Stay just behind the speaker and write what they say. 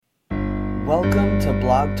Welcome to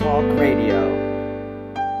Blog Talk Radio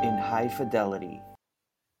in high fidelity.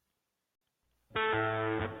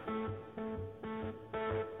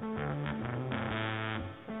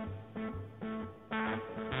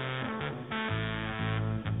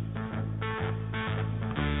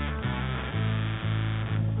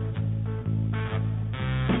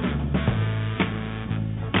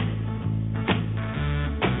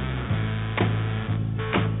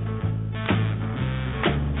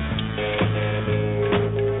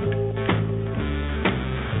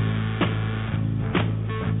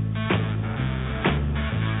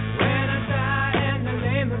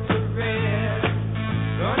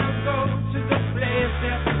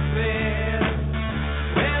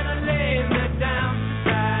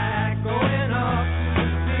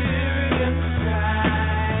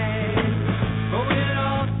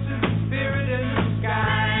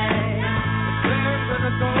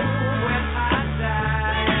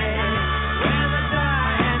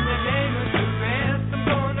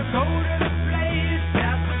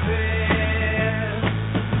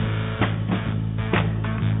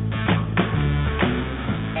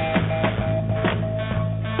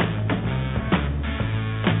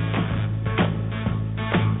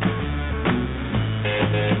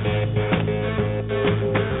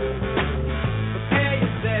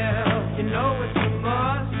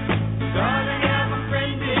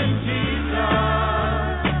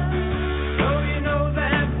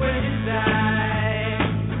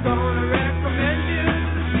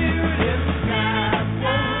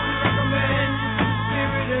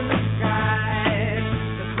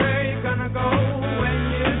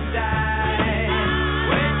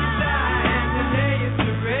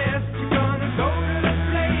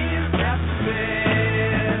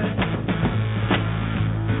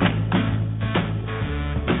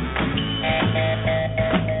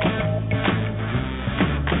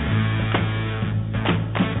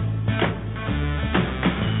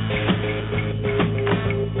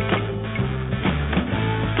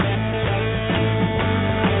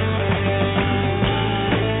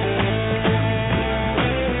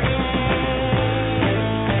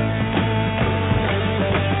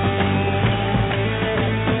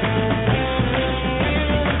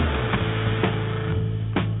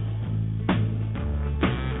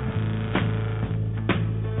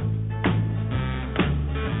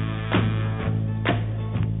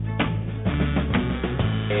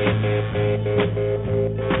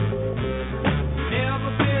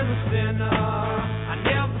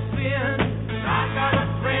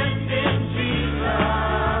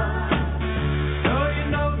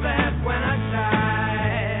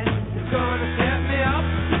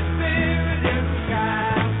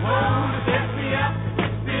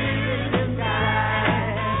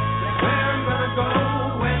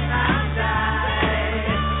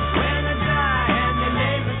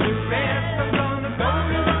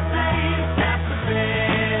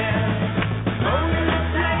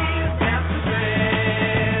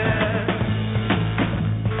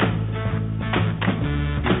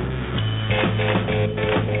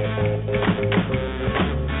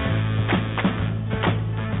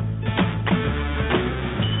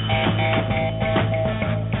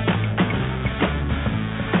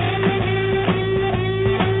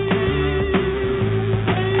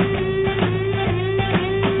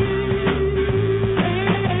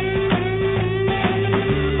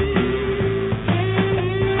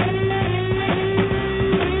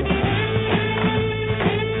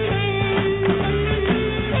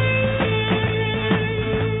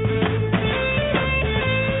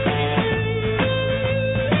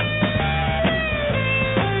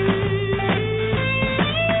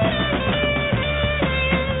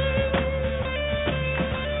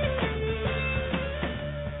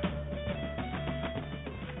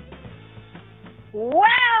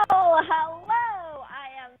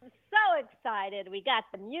 We got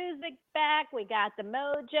the music back. We got the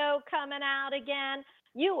mojo coming out again.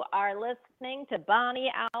 You are listening to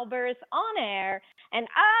Bonnie Albers on air, and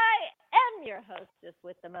I am your hostess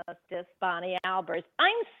with the mostest, Bonnie Albers.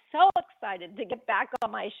 I'm so excited to get back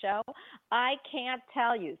on my show. I can't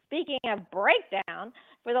tell you. Speaking of breakdown,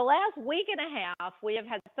 for the last week and a half, we have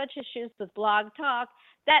had such issues with Blog Talk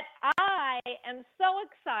that I am so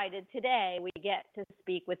excited today we get to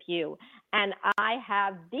speak with you. And I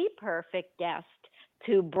have the perfect guest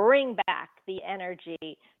to bring back the energy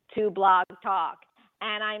to Blog Talk.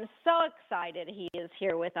 And I'm so excited he is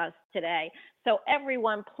here with us today. So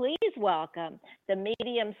everyone, please welcome the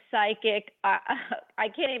medium psychic, I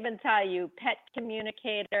can't even tell you, pet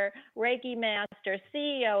communicator, Reiki master,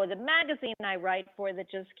 CEO of the magazine I write for that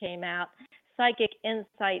just came out, Psychic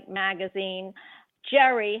Insight magazine,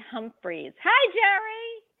 Jerry Humphreys. Hi,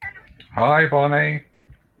 Jerry. Hi, Bonnie.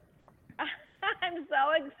 I'm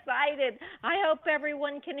so excited. I hope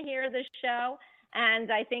everyone can hear the show.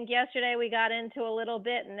 And I think yesterday we got into a little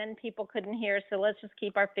bit and then people couldn't hear. So let's just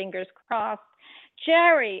keep our fingers crossed.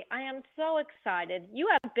 Jerry, I am so excited. You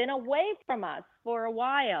have been away from us for a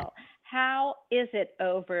while. How is it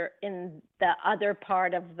over in the other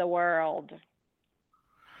part of the world?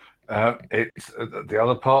 It's the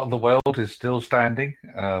other part of the world is still standing.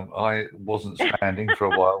 I wasn't standing for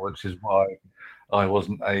a while, which is why I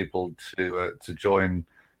wasn't able to join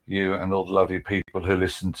you and all the lovely people who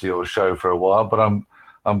listen to your show for a while. But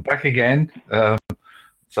I'm back again,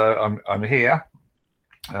 so I'm here,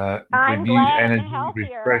 I'm renewed glad energy, and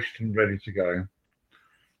healthier. refreshed and ready to go.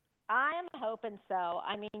 I am hoping so.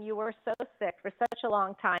 I mean, you were so sick for such a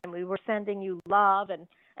long time. We were sending you love and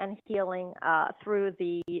healing through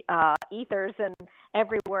the ethers and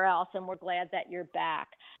everywhere else, and we're glad that you're back.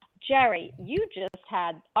 Jerry, you just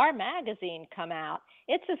had our magazine come out.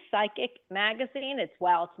 It's a psychic magazine. It's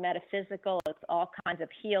metaphysical. It's all kinds of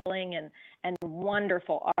healing and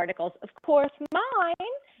wonderful articles. Of course, mine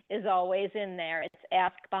is always in there. It's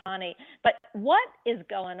Ask Bonnie. But what is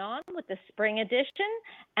going on with the spring edition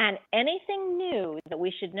and anything new that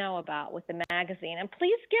we should know about with the magazine? And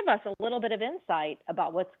please give us a little bit of insight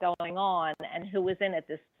about what's going on and who is in it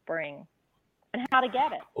this spring and how to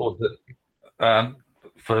get it. Well,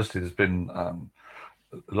 firstly, there's been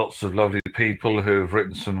lots of lovely people who have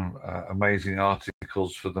written some amazing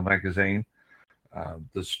articles for the magazine.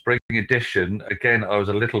 The spring edition, again, I was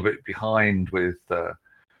a little bit behind with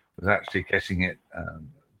actually getting it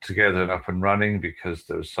together and up and running because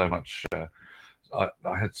there was so much, I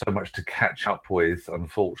had so much to catch up with,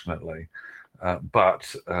 unfortunately.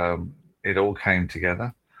 But it all came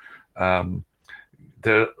together.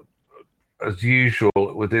 As usual,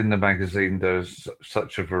 within the magazine, there's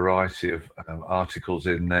such a variety of articles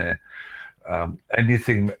in there.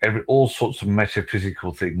 All sorts of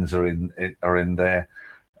metaphysical things are in there,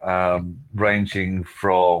 ranging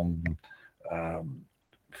from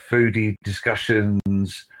foodie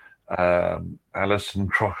discussions. Alison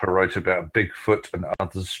Crocker wrote about Bigfoot and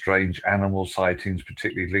other strange animal sightings,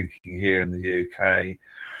 particularly linking here in the UK.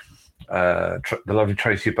 The lovely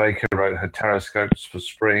Tracy Baker wrote her taroscopes for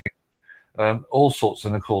spring. All sorts,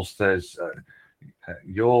 and of course there's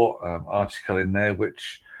your article in there,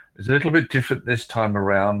 which is a little bit different this time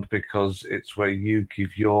around because it's where you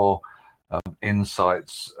give your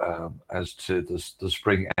insights as to the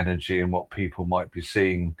spring energy and what people might be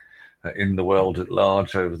seeing in the world at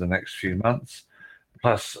large over the next few months,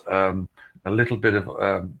 plus a little bit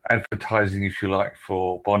of advertising, if you like,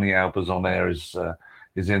 for Bonnie Albers on Air is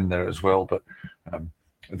in there as well. But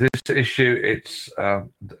this issue,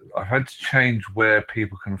 I've had to change where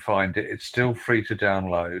people can find it. It's still free to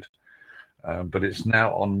download, but it's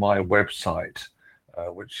now on my website,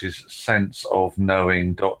 which is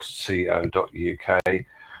senseofknowing.co.uk.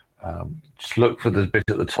 Just look for the bit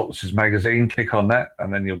at the top that says magazine, click on that,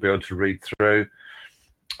 and then you'll be able to read through.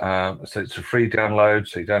 So it's a free download,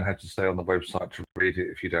 so you don't have to stay on the website to read it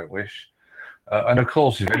if you don't wish. And of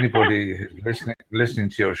course, if anybody who's listening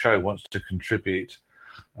to your show wants to contribute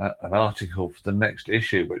an article for the next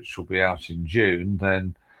issue, which will be out in June,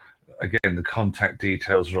 then again, the contact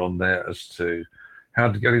details are on there as to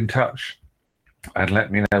how to get in touch and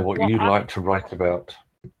let me know what you'd like to write about.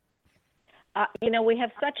 We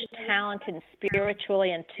have such talented,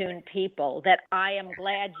 spiritually in tune people that I am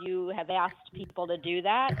glad you have asked people to do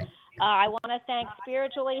that. I want to thank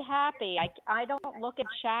Spiritually Happy. I don't look at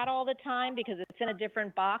chat all the time because it's in a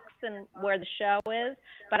different box than where the show is,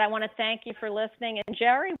 but I want to thank you for listening. And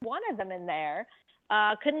Jerry, one of them in there,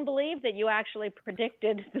 couldn't believe that you actually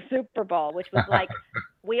predicted the Super Bowl, which was like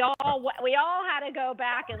we all had to go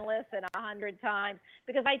back and listen 100 times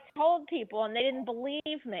because I told people and they didn't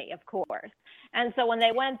believe me, of course. And so when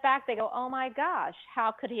they went back, they go, "Oh my gosh,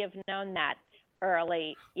 how could he have known that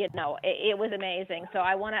early?" It was amazing. So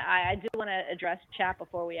I do want to address chat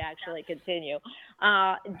before we actually continue.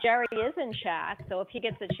 Jerry is in chat, so if he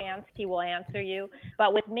gets a chance, he will answer you.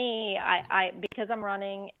 But with me, I because I'm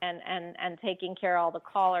running and taking care of all the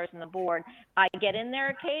callers and the board, I get in there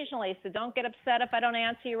occasionally. So don't get upset if I don't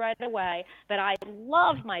answer you right away. But I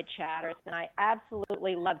love my chatters, and I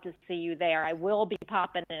absolutely love to see you there. I will be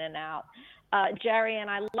popping in and out. Jerry, and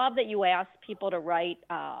I love that you ask people to write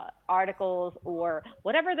articles or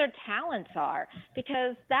whatever their talents are,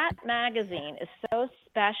 because that magazine is so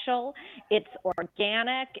special. It's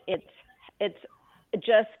organic. It's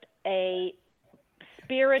just a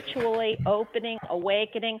spiritually opening,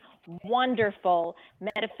 awakening, wonderful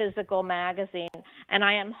metaphysical magazine. And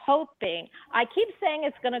I am hoping, I keep saying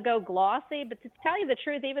it's going to go glossy, but to tell you the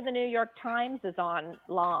truth, even the New York Times is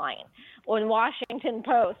online, or in Washington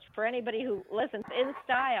Post, for anybody who listens, in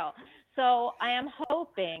style. So I am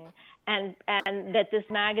hoping and that this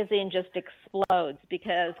magazine just explodes,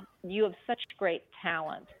 because you have such great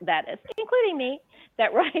talent, that is, including me,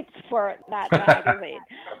 that writes for that magazine.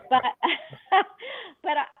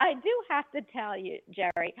 But I do have to tell you,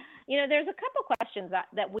 Jerry, there's a couple questions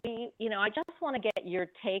that we, I just want to get your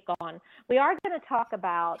take on. We are going to talk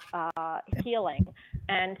about healing.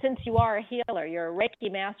 And since you are a healer, you're a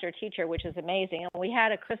Reiki master teacher, which is amazing. And we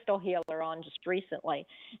had a crystal healer on just recently.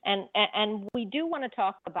 And we do want to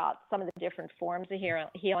talk about some of the different forms of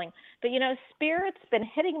healing. But, Spirit's been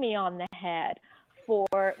hitting me on the head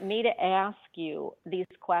for me to ask you these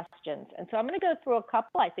questions. And so I'm going to go through a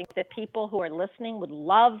couple. I think that people who are listening would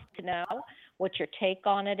love to know what your take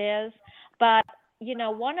on it is. But,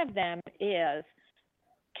 one of them is,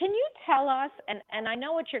 can you tell us, and I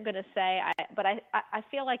know what you're going to say, but I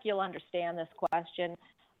feel like you'll understand this question.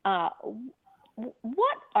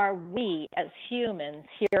 What are we as humans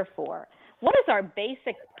here for? What is our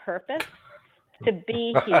basic purpose to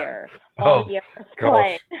be here on the Earth's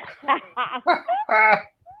plane?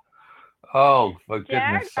 Oh, for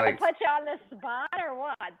goodness Jared, sake. put you on the spot or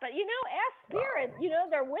what? But, ask spirits,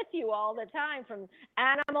 they're with you all the time, from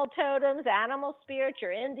animal totems, animal spirits,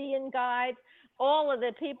 your Indian guides, all of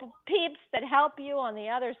the peeps that help you on the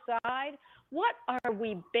other side. What are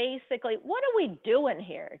we doing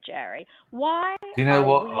here, Jerry? Why Do you know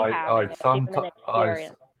what? we having a human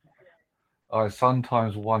experience? I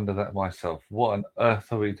sometimes wonder that myself. What on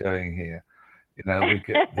earth are we doing here? We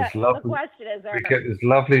get this lovely. The question is,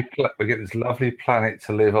 we get this lovely planet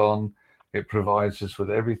to live on. It provides us with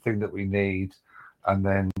everything that we need, and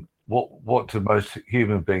then what do most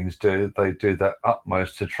human beings do? They do their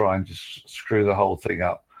utmost to try and just screw the whole thing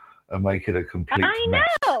up and make it a complete mess. I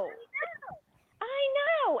know.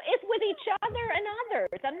 It's with each other and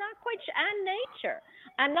others. I'm not quite sure. And nature.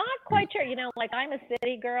 I'm not quite sure. Like, I'm a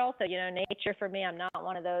city girl, so, nature for me, I'm not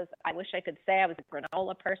one of those. I wish I could say I was a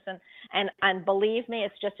granola person. And believe me,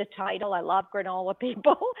 it's just a title. I love granola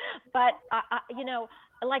people. But,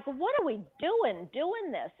 like, what are we doing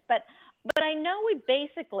this? But I know we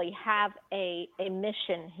basically have a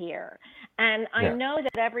mission here. And I know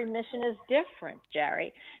that every mission is different,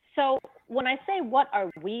 Jerry. So when I say what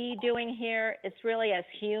are we doing here, it's really as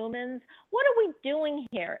humans. What are we doing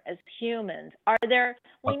here as humans?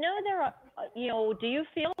 We know there are, do you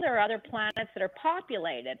feel there are other planets that are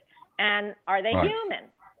populated? And are they human?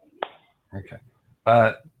 Okay.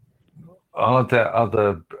 Are there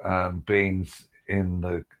other beings in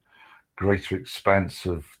the greater expanse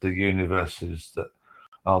of the universes that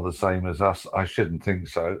are the same as us? I shouldn't think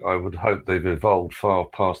so. I would hope they've evolved far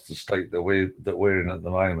past the state that we're in at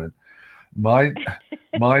the moment. My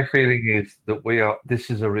feeling is that this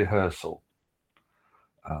is a rehearsal.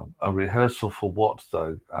 A rehearsal for what,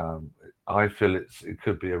 though? I feel it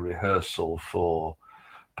could be a rehearsal for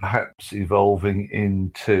perhaps evolving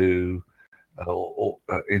into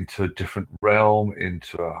a different realm,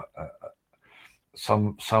 into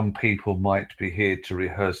some people might be here to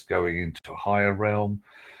rehearse going into a higher realm.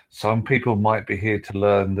 Some people might be here to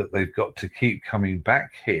learn that they've got to keep coming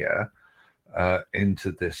back here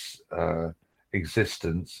into this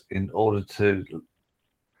existence in order to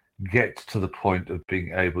get to the point of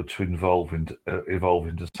being able to evolve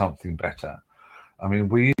into something better. I mean,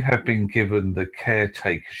 we have been given the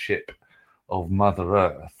caretakership of Mother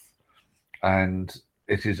Earth, and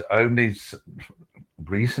it is only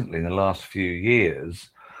recently, in the last few years,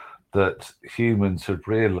 that humans have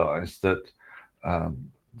realized that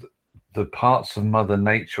the parts of Mother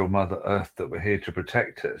Nature or Mother Earth that were here to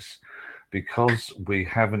protect us, because we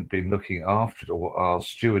haven't been looking after it, or our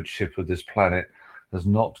stewardship of this planet has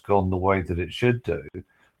not gone the way that it should do,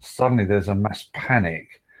 suddenly there's a mass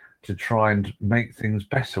panic to try and make things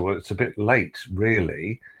better. Well, it's a bit late,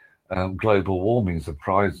 really. Global warming is a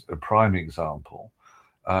prime example.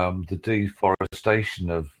 The deforestation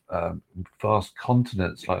of vast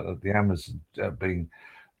continents like the Amazon being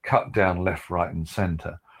cut down left, right, and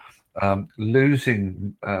center.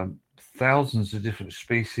 Losing thousands of different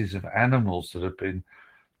species of animals that have been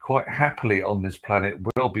quite happily on this planet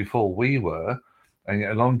well before we were, and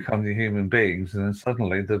yet along come the human beings, and then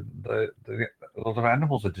suddenly a lot of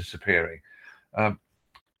animals are disappearing.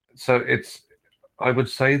 So I would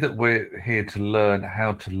say that we're here to learn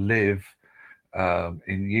how to live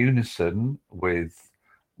in unison with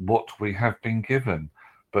what we have been given.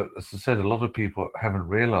 But as I said, a lot of people haven't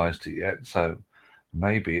realized it yet. So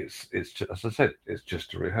maybe it's just, as I said, it's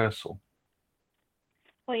just a rehearsal.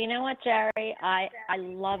 Well, you know what, Jerry? I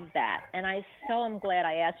love that. And I so am glad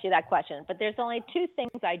I asked you that question. But there's only two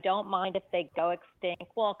things I don't mind if they go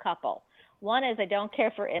extinct. Well, a couple. One is I don't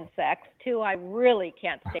care for insects. Two, I really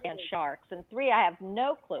can't stand sharks. And three, I have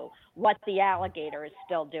no clue what the alligator is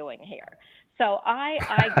still doing here. So I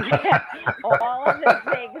get all of the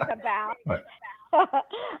things about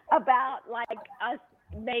like us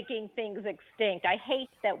making things extinct. I hate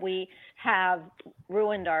that we have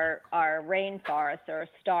ruined our rainforests or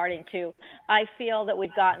starting to. I feel that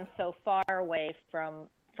we've gotten so far away from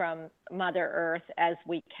Mother Earth as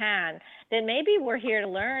we can, then maybe we're here to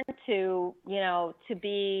learn to, to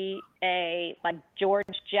be a like George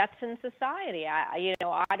Jetson society. I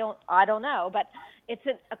don't know, but it's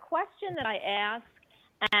a question that I ask,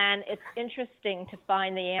 and it's interesting to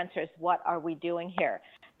find the answers. What are we doing here?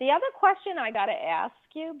 The other question I got to ask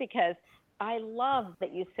you, because I love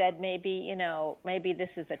that you said maybe this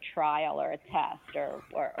is a trial or a test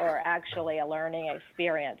or actually a learning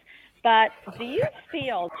experience. But do you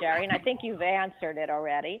feel, Jerry, and I think you've answered it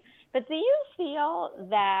already, but do you feel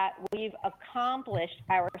that we've accomplished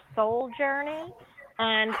our soul journey?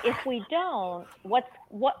 And if we don't,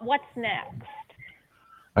 what's next?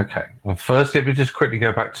 Okay. Well, first, let me just quickly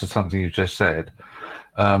go back to something you just said.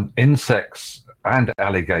 Insects and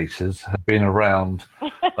alligators have been around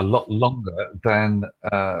a lot longer than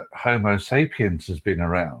Homo sapiens has been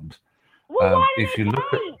around. Well, why do they bite?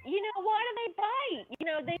 Why do they bite?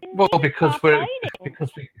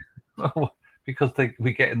 They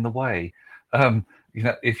we get in the way.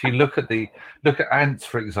 If you look at ants,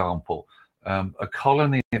 for example, a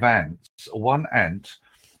colony of ants, one ant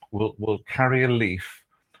will carry a leaf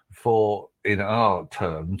for, in our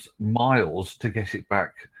terms, miles to get it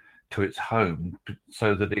back to its home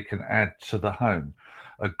so that it can add to the home.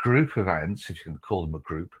 A group of ants, if you can call them a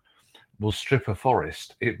group, will strip a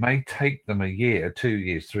forest. It may take them a year, 2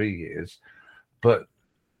 years, 3 years, but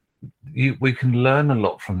we can learn a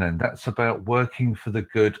lot from them. That's about working for the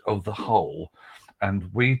good of the whole. And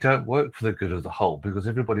we don't work for the good of the whole because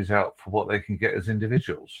everybody's out for what they can get as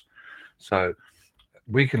individuals. So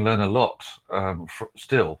we can learn a lot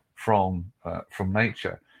still from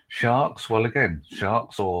nature. Sharks, well, again,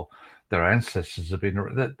 sharks or their ancestors have been,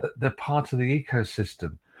 they're part of the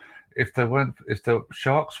ecosystem. If the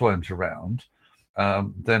sharks weren't around,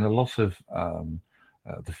 then a lot of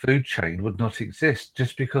the food chain would not exist.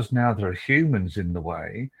 Just because now there are humans in the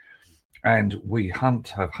way, and we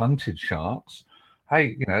have hunted sharks.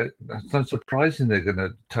 Hey, it's not surprising they're going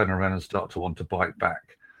to turn around and start to want to bite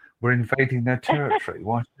back. We're invading their territory.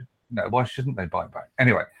 Why shouldn't they bite back?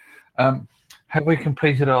 Anyway, have we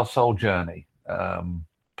completed our soul journey?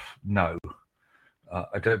 No,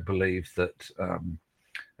 I don't believe that.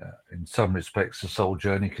 In some respects, the soul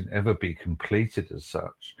journey can ever be completed as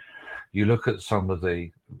such. You look at some of the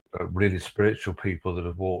really spiritual people that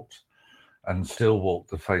have walked and still walk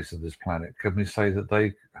the face of this planet. Can we say that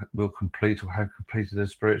they will complete or have completed their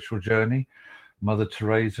spiritual journey? Mother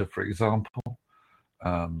Teresa, for example.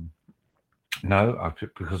 No,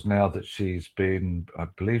 because now that I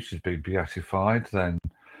believe she's been beatified, then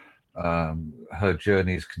her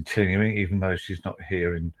journey is continuing, even though she's not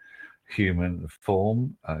here in human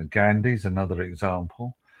form. Gandhi's another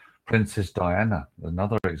example. Princess Diana,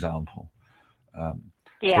 another example.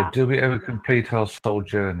 So do we ever complete our soul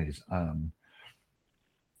journeys?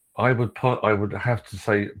 I would have to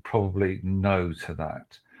say probably no to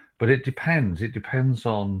that. But it depends. It depends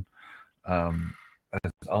on,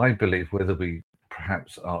 I believe, whether we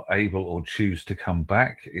perhaps are able or choose to come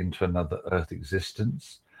back into another Earth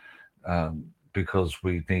existence, because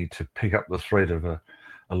we need to pick up the thread of a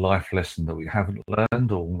life lesson that we haven't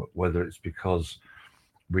learned, or whether it's because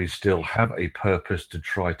we still have a purpose to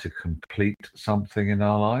try to complete something in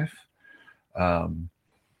our life. I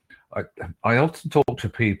often talk to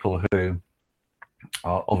people who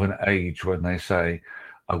are of an age when they say,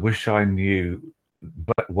 I wish I knew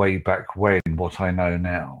way back when what I know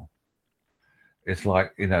now. It's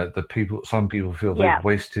like, some people feel they've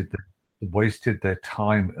wasted their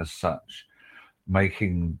time as such,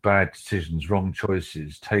 making bad decisions, wrong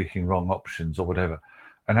choices, taking wrong options or whatever.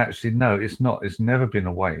 And actually, no, it's not. It's never been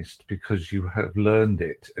a waste, because you have learned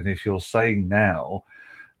it. And if you're saying now,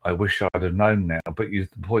 I wish I'd have known now, but the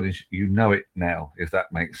point is, you know it now, if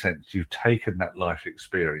that makes sense. You've taken that life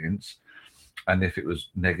experience, and if it was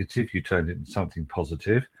negative, you turned it into something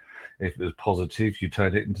positive. If it was positive, you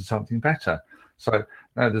turned it into something better. So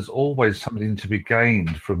no, there's always something to be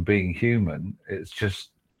gained from being human. It's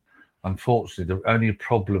just, unfortunately, the only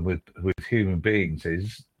problem with human beings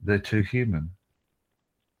is they're too human.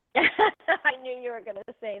 I knew you were going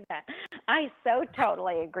to say that. I so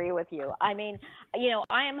totally agree with you. I mean,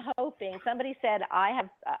 I am hoping, somebody said I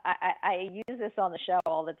use this on the show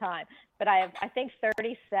all the time, but I have, I think,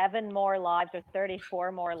 37 more lives or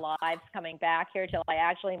 34 more lives coming back here till I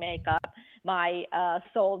actually make up my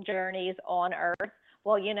soul journeys on Earth.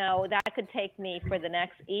 Well, that could take me for the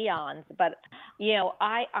next eons. But,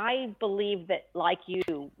 I believe that, like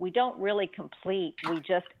you, we don't really complete, we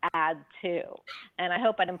just add to. And I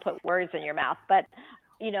hope I didn't put words in your mouth. But,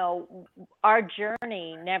 our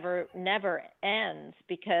journey never ends,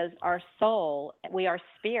 because our soul, we are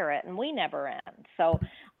spirit, and we never end. So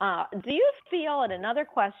do you feel, and another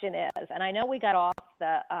question is, and I know we got off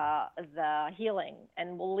the healing,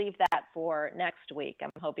 and we'll leave that for next week.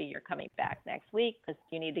 I'm hoping you're coming back next week, because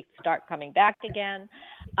you need to start coming back again.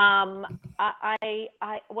 What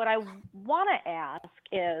I want to ask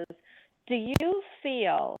is, do you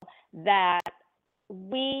feel that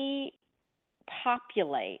we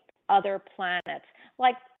populate other planets?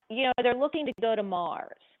 Like, they're looking to go to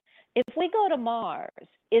Mars. If we go to Mars,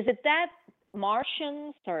 is it that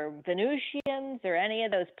Martians or Venusians or any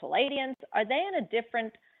of those Palladians, are they in a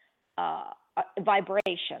different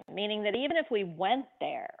vibration? Meaning that even if we went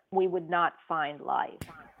there, we would not find life.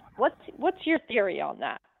 What's your theory on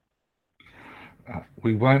that?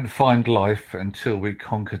 We won't find life until we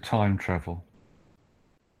conquer time travel.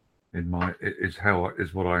 Is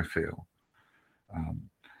what I feel.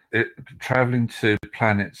 Traveling to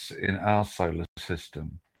planets in our solar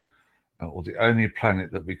system, or the only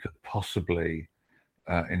planet that we could possibly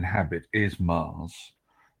inhabit, is Mars,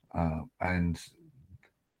 and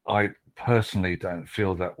I personally don't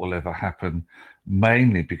feel that will ever happen,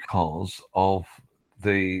 mainly because of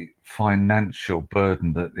the financial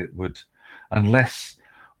burden that it would, unless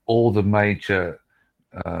all the major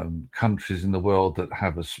countries in the world that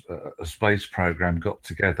have a space program got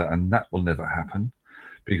together, and that will never happen,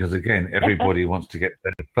 because again, everybody wants to get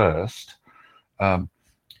there first.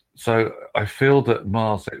 So I feel that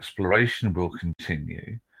Mars exploration will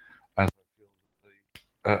continue,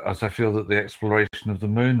 as I feel that the exploration of the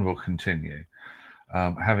moon will continue.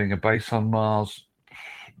 Having a base on Mars,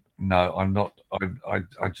 no, I'm not. I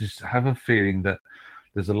just have a feeling that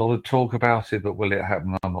there's a lot of talk about it, but will it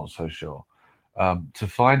happen? I'm not so sure. To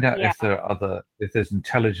find out if there's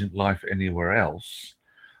intelligent life anywhere else,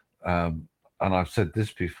 and I've said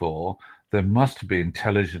this before, there must be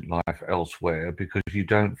intelligent life elsewhere, because you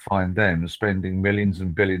don't find them spending millions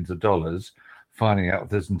and billions of dollars finding out if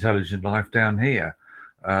there's intelligent life down here.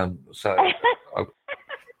 So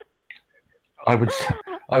I would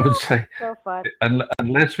say So fun.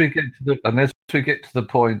 unless we get to the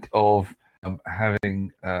point of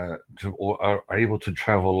having or are able to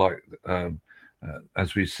travel like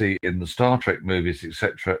as we see in the Star Trek movies,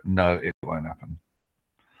 etc., no, it won't happen.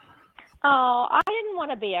 Oh, I didn't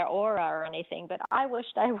want to be an aura or anything, but I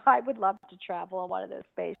wished I would love to travel on one of those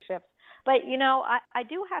spaceships. But, I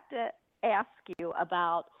do have to ask you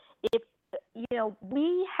about if,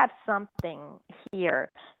 we have something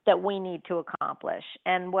here that we need to accomplish,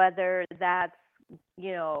 and whether that's,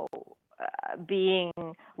 being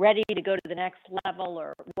ready to go to the next level,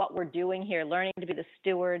 or what we're doing here, learning to be the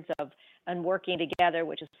stewards of and working together,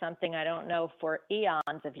 which is something I don't know for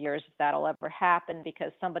eons of years if that'll ever happen,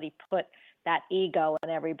 because somebody put that ego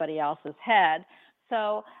in everybody else's head.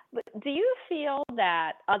 So, do you feel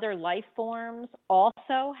that other life forms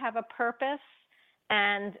also have a purpose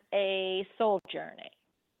and a soul journey?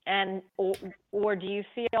 And or do you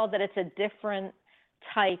feel that it's a different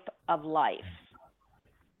type of life?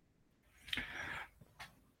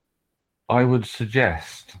 I would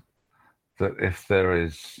suggest that if there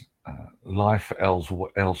is life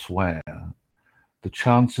elsewhere, the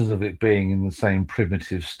chances of it being in the same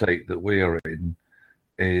primitive state that we are in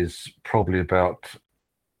is probably about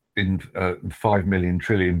 5 million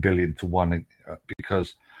trillion billion to 1,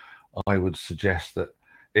 because I would suggest that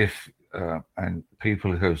if and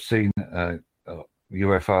people who have seen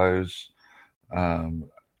UFOs,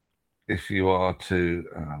 if you are to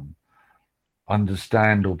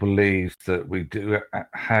understand or believe that we do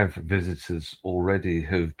have visitors already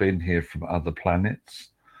who've been here from other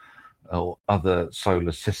planets or other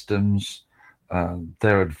solar systems,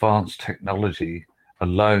 their advanced technology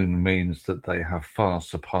alone means that they have far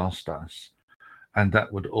surpassed us. And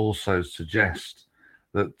that would also suggest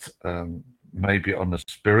that maybe on a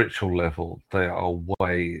spiritual level, they are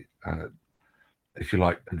way, if you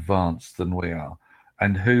like, advanced than we are.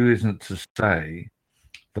 And who isn't to say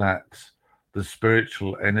that the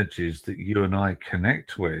spiritual energies that you and I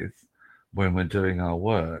connect with when we're doing our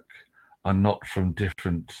work are not from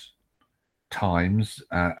different times,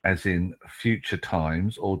 as in future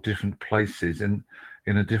times, or different places in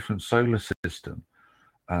a different solar system.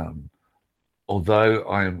 Although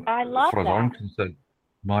I love as far as I'm that. concerned,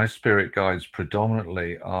 my spirit guides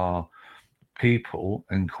predominantly are people,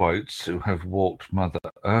 in quotes, who have walked Mother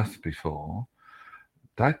Earth before.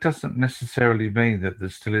 That doesn't necessarily mean that there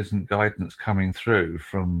still isn't guidance coming through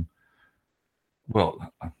from,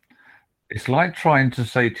 well, it's like trying to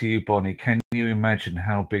say to you, Bonnie, can you imagine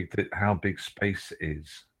how big space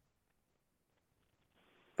is?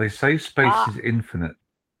 They say space is infinite.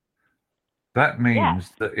 That Yes.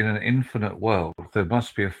 means that in an infinite world, there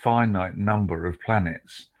must be a finite number of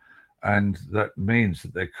planets. And that means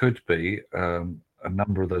that there could be a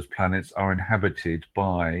number of those planets are inhabited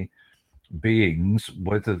by beings,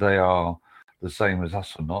 whether they are the same as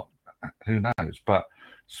us or not, who knows? But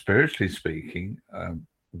spiritually speaking,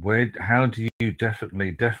 how do you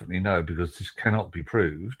definitely know, because this cannot be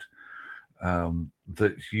proved,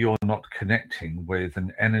 that you're not connecting with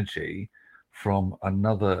an energy from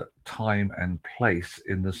another time and place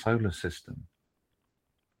in the solar system?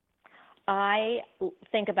 I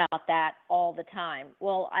think about that all the time.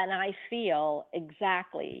 Well, and I feel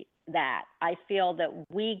exactly that. I feel that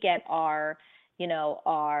we get our,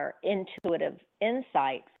 our intuitive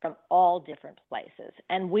insight from all different places.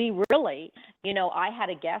 And we really, I had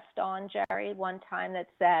a guest on, Jerry, one time that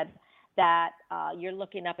said that you're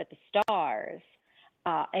looking up at the stars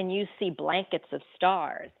and you see blankets of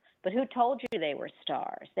stars. But who told you they were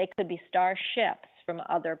stars? They could be starships from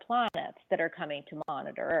other planets that are coming to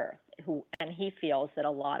monitor Earth, and he feels that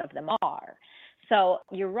a lot of them are. So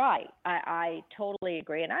you're right. I totally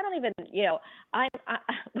agree. And I don't even,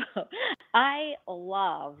 I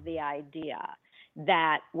love the idea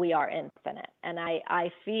that we are infinite. And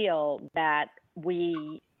I feel that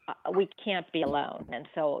we can't be alone. And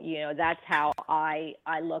so, that's how I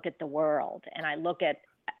look at the world, and I look at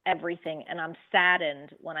everything, and I'm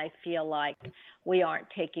saddened when I feel like we aren't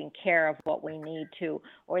taking care of what we need to,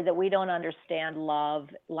 or that we don't understand love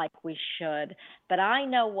like we should. But I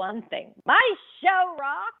know one thing: my show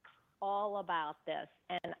rocks all about this,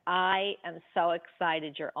 and I am so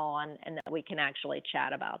excited you're on and that we can actually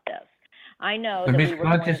chat about this. I know that we were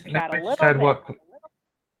going to chat a little bit.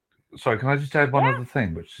 Sorry, can I just add one Yeah, other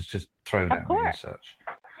thing, which is just thrown of at me as course. such?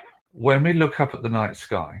 When we look up at the night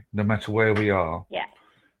sky, no matter where we are, Yeah.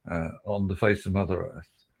 on the face of Mother Earth,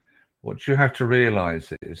 what you have to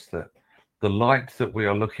realize is that the light that we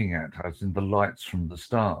are looking at, as in the lights from the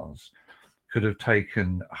stars, could have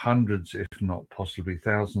taken hundreds, if not possibly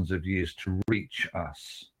thousands of years to reach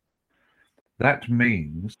us. That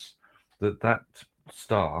means that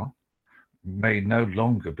star may no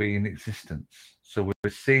longer be in existence. So we're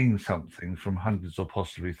seeing something from hundreds or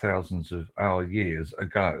possibly thousands of our years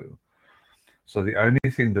ago. So the only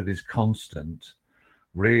thing that is constant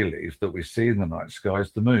really is that we see in the night sky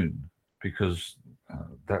is the moon, because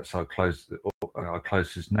that's our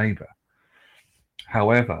closest neighbor.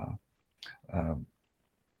 However,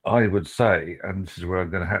 I would say, and this is where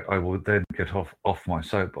I will then get off my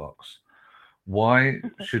soapbox, why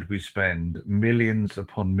should we spend millions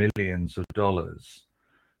upon millions of dollars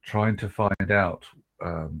trying to find out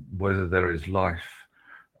whether there is life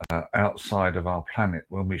outside of our planet,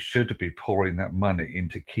 when we should be pouring that money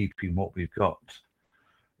into keeping what we've got,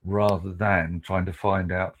 rather than trying to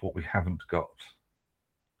find out what we haven't got?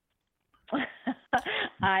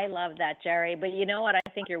 I love that, Jerry. But you know what? I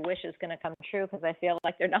think your wish is going to come true, because I feel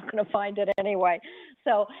like they're not going to find it anyway.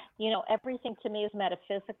 So, everything to me is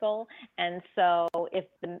metaphysical. And so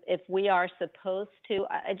if we are supposed to,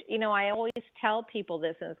 I always tell people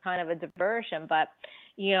this, and it's kind of a diversion, but,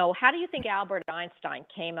 how do you think Albert Einstein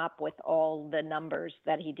came up with all the numbers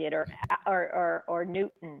that he did, or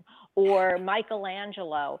Newton, or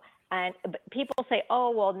Michelangelo? And people say,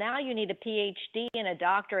 oh, well, now you need a PhD and a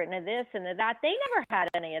doctorate and a this and a that. They never had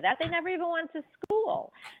any of that. They never even went to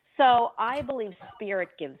school. So I believe spirit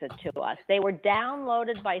gives it to us. They were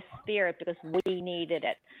downloaded by spirit because we needed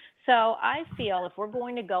it. So I feel if we're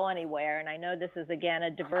going to go anywhere, and I know this is, again, a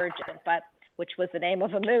divergent, but which was the name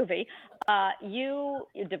of a movie,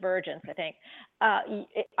 Divergence, I think.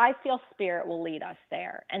 I feel spirit will lead us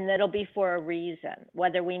there, and that'll be for a reason,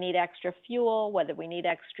 whether we need extra fuel, whether we need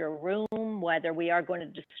extra room, whether we are going to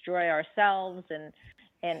destroy ourselves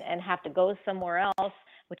and have to go somewhere else,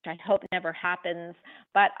 which I hope never happens.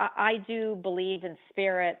 But I do believe in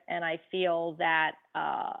spirit, and I feel that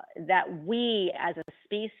that we as a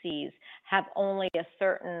species have only a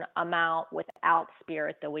certain amount without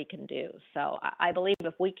spirit that we can do. So I believe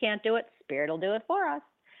if we can't do it, spirit will do it for us.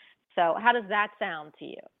 So how does that sound to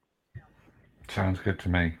you? Sounds good to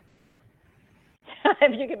me.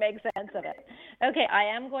 if you can make sense of it. Okay, I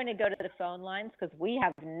am going to go to the phone lines because we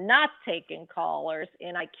have not taken callers,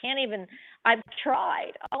 and I can't even. I've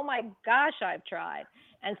tried. Oh my gosh, I've tried,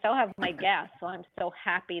 and so have my guests. So I'm so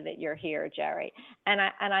happy that you're here, Jerry. And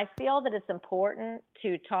I feel that it's important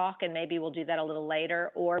to talk, and maybe we'll do that a little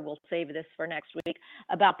later, or we'll save this for next week,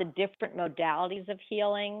 about the different modalities of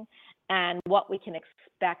healing and what we can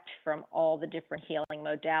expect from all the different healing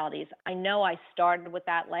modalities. I know I started with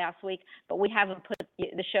that last week, but we haven't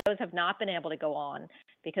the shows have not been able to go on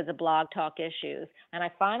because of Blog Talk issues. And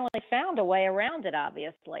I finally found a way around it,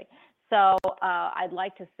 obviously. So I'd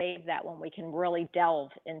like to save that when we can really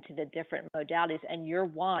delve into the different modalities. And you're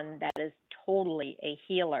one that is totally a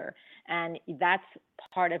healer, and that's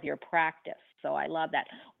part of your practice. So I love that.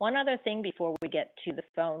 One other thing before we get to the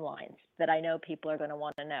phone lines that I know people are going to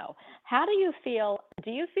want to know. How do you feel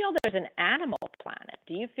there's an animal planet?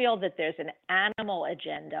 Do you feel that there's an animal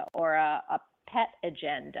agenda or a pet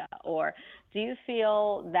agenda? Or do you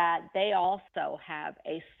feel that they also have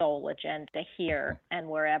a soul agenda here and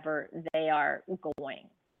wherever they are going?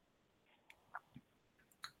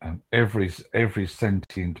 Every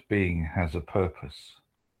sentient being has a purpose.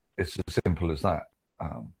 It's as simple as that.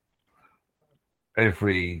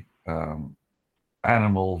 Every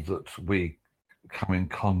animal that we come in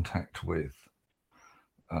contact with,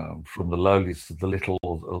 from the lowliest to the little,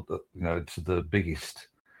 to the biggest,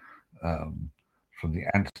 from the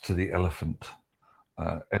ant to the elephant,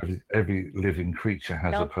 every living creature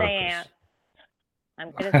has a purpose. Don't say ant.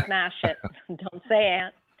 I'm going to smash it. Don't say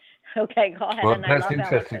ant. Okay, go ahead. Well, and that's I love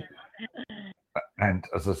interesting. And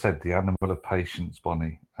as I said, the animal of patience,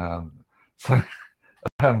 Bonnie.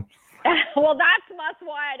 Well, that's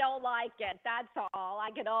why I don't like it. That's all.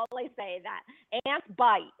 I can only say that. Ants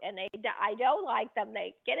bite, and I don't like them.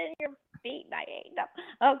 They get in your feet, and I hate them.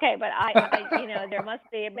 Okay, but I there must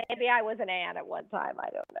be. Maybe I was an ant at one time. I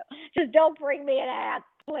don't know. Just don't bring me an ant,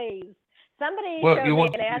 please. Somebody showed me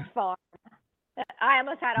an ant farm. I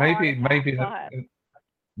almost had a heart attack.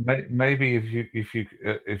 Maybe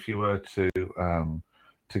if you were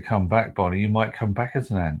to come back, Bonnie, you might come back as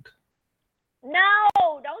an ant.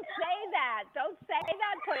 No, don't say that. Don't say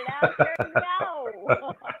that. Put it out there.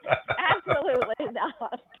 No, absolutely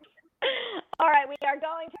not. All right, we are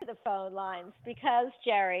going to the phone lines because,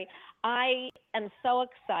 Jerry, I am so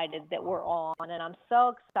excited that we're on, and I'm so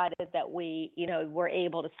excited that we're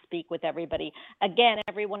able to speak with everybody. Again,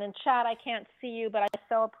 everyone in chat, I can't see you, but I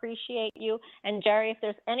so appreciate you. And, Jerry, if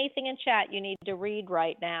there's anything in chat you need to read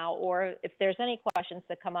right now, or if there's any questions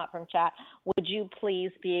that come up from chat, would you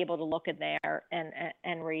please be able to look in there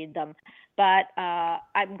and read them? But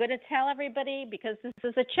I'm going to tell everybody, because this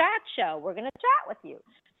is a chat show, we're going to chat with you.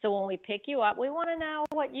 So when we pick you up, we want to know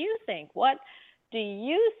what you think. What do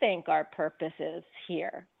you think our purpose is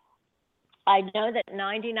here? I know that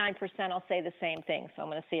 99% will say the same thing, so I'm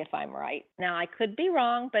going to see if I'm right. Now, I could be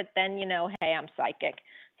wrong, but then, hey, I'm psychic.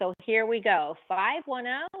 So here we go.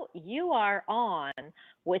 510, you are on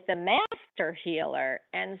with the master healer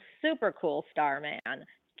and super cool star man,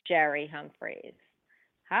 Jerry Humphreys.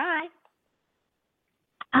 Hi.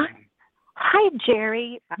 Hi,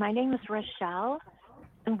 Jerry. My name is Rochelle,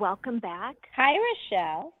 and welcome back. Hi,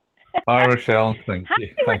 Rochelle. Hi, Rochelle. Thank you.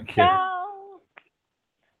 Thank you.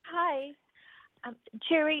 Hi.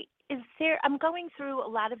 Jerry, I'm going through a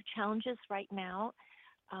lot of challenges right now,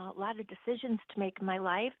 a lot of decisions to make in my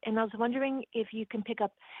life, and I was wondering if you can pick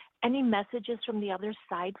up any messages from the other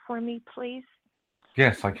side for me, please.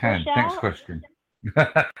 Yes, I can. Rochelle? Next question.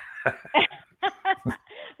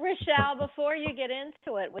 Rochelle, before you get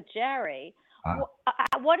into it with Jerry,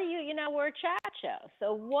 what do you we're a chat show,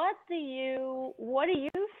 so what do you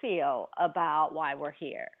feel about why we're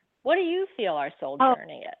here? What do you feel our soul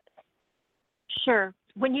journey is? Sure.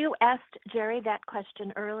 When you asked Jerry that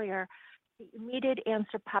question earlier, the immediate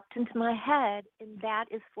answer popped into my head, and that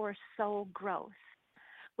is for soul growth.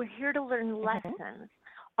 We're here to learn lessons.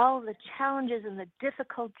 All of the challenges and the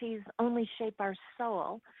difficulties only shape our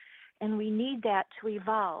soul, and we need that to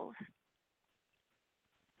evolve.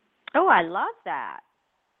 Oh, I love that.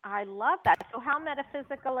 So how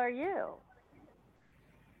metaphysical are you?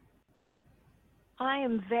 I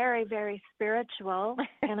am very, very spiritual,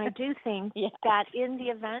 and I do think that in the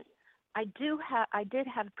event I did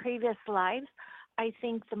have previous lives, I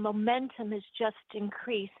think the momentum has just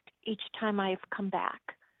increased each time I've come back.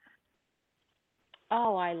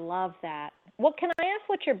 Oh, I love that. Well, can I ask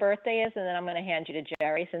what your birthday is, and then I'm going to hand you to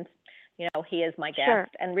Jerry, since he is my guest, sure.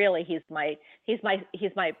 And really he's my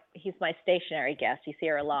stationary guest. He's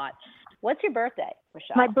here a lot. What's your birthday,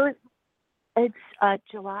 Rochelle? It's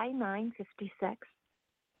July 9, 56.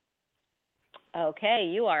 Okay,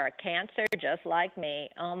 you are a Cancer just like me.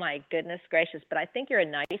 Oh my goodness gracious, but I think you're a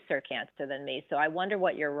nicer Cancer than me. So I wonder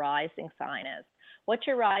what your rising sign is. What's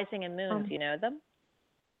your rising and moon? Do you know them?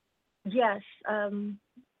 Yes.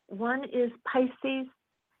 One is Pisces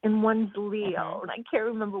and one's Leo. And I can't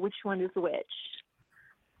remember which one is which.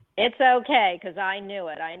 It's okay, because I knew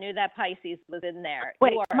it. I knew that Pisces was in there.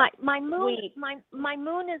 Wait, You are my moon sweet. my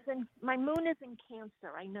moon is in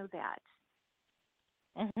Cancer. I know that.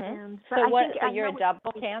 And So you're a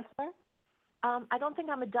double Cancer? I don't think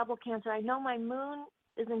I'm a double Cancer. I know my moon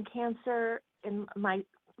is in Cancer, and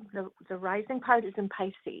the rising part is in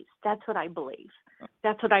Pisces. That's what I believe.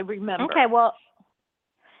 That's what I remember. Okay, well,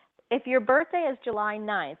 if your birthday is July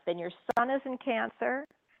 9th, then your sun is in Cancer.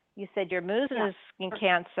 You said your moon is in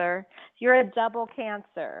Cancer. You're a double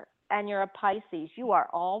Cancer, and you're a Pisces. You are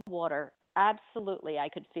all water. Absolutely, I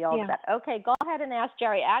could feel that. Okay, go ahead and ask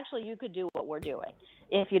Jerry. Actually, you could do what we're doing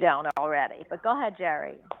if you don't already. But go ahead,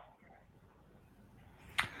 Jerry.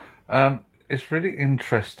 It's really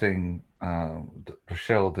interesting,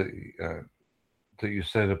 Rochelle, that you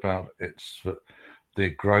said about the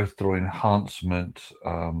growth or enhancement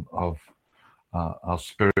of our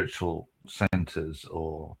spiritual centers,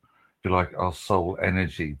 or if you like, our soul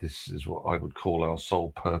energy. This is what I would call our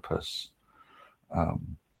soul purpose.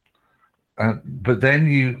 But then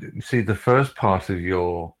you see the first part of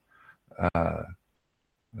your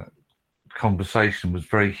conversation was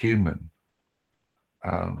very human,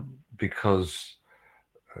 because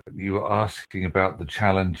you were asking about the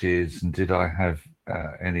challenges and did I have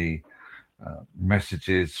any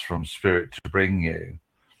messages from Spirit to bring you.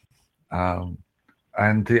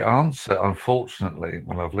 And the answer, unfortunately,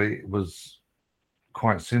 my lovely, was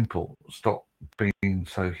quite simple. Stop being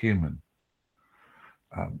so human.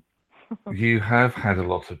 You have had a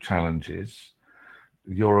lot of challenges.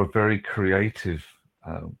 You're a very creative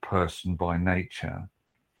person by nature.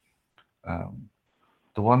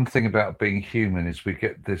 The one thing about being human is we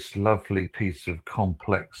get this lovely piece of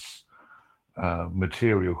complex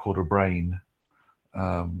material called a brain.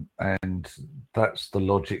 And that's the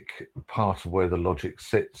logic, part of where the logic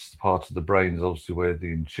sits. Part of the brain is obviously where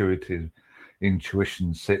the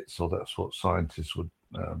intuition sits, or that's what scientists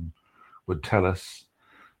would tell us.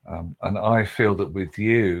 And I feel that with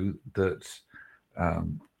you, that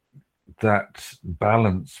that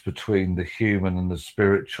balance between the human and the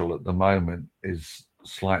spiritual at the moment is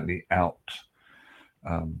slightly out.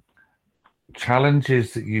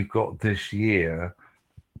 Challenges that you've got this year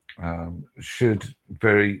should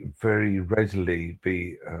very, very readily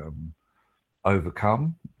be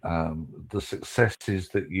overcome. The successes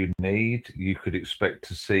that you need, you could expect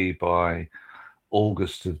to see by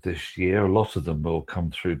August of this year. A lot of them will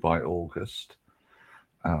come through by August.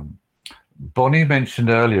 Bonnie mentioned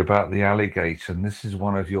earlier about the alligator, and this is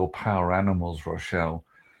one of your power animals, Rochelle,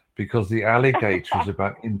 because the alligator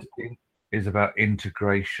is about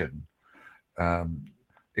integration.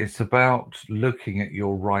 It's about looking at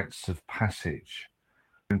your rites of passage.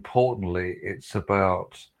 Importantly, it's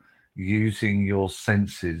about using your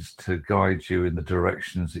senses to guide you in the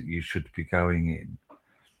directions that you should be going in.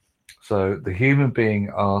 So the human being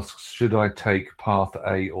asks, should I take path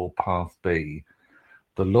A or path B?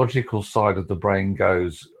 The logical side of the brain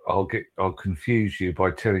goes, I'll confuse you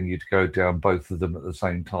by telling you to go down both of them at the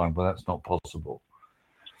same time. Well, that's not possible.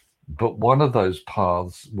 But one of those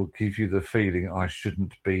paths will give you the feeling, I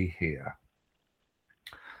shouldn't be here.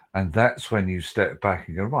 And that's when you step back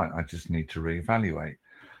and go, right, I just need to reevaluate.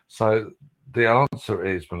 So the answer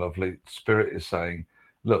is, my lovely, Spirit is saying,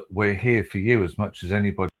 look, we're here for you as much as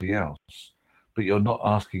anybody else, but you're not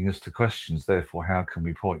asking us the questions. Therefore, how can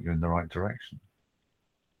we point you in the right direction?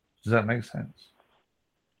 Does that make sense?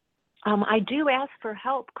 I do ask for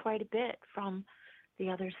help quite a bit from the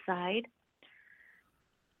other side.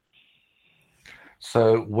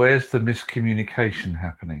 So where's the miscommunication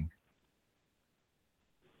happening?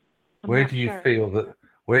 Where do you feel the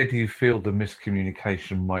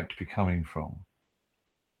miscommunication might be coming from?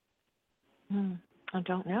 I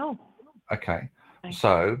don't know. Okay.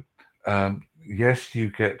 So yes,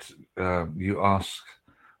 you ask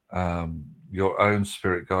your own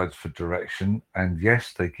spirit guides for direction, and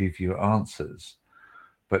yes, they give you answers.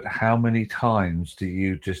 But how many times do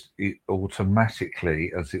you just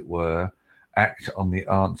automatically, as it were, act on the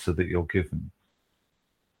answer that you're given?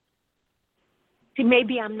 See,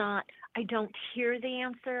 maybe I don't hear the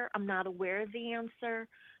answer. I'm not aware of the answer.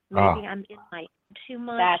 Maybe I'm in my head too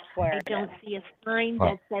much. That's where I don't see a sign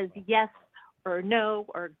that says yes or no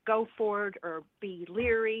or go forward or be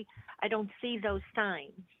leery. I don't see those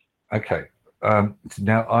signs. Okay.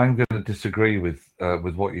 Now I'm going to disagree with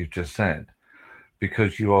what you've just said,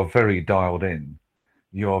 because you are very dialed in.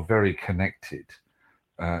 You are very connected.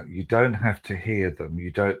 You don't have to hear them.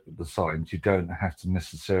 The signs. You don't have to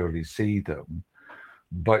necessarily see them,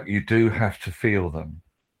 but you do have to feel them.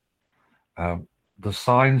 The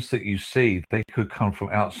signs that you see, they could come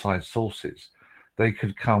from outside sources. They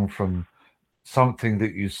could come from something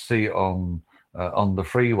that you see on the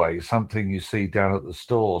freeway, something you see down at the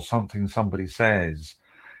store, something somebody says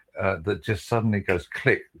that just suddenly goes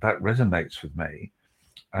click. That resonates with me,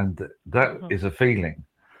 and that is a feeling.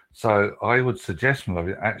 So I would suggest, my love,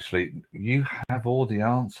 actually, you have all the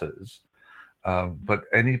answers, but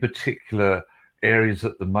any particular areas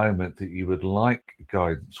at the moment that you would like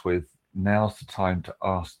guidance with, now's the time to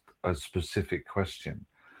ask a specific question.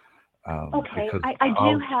 Okay, I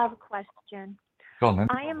do have a question. Go on then.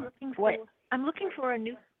 I'm looking for a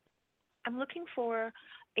new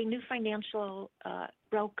financial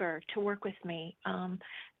broker to work with me,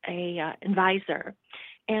 a advisor,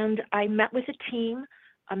 and I met with a team,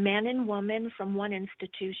 a man and woman from one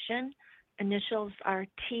institution. Initials are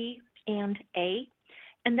T and A.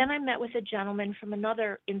 And then I met with a gentleman from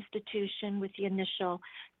another institution with the initial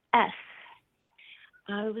S.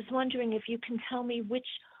 I was wondering if you can tell me which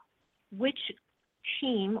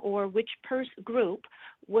team or which group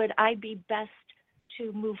would I be best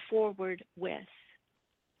to move forward with?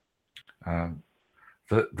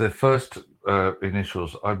 The first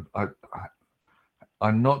initials,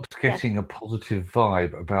 I'm not getting a positive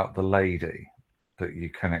vibe about the lady that you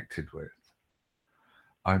connected with.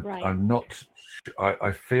 I'm not.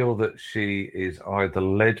 I feel that she is either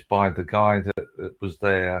led by the guy that was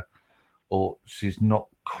there, or she's not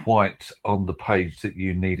quite on the page that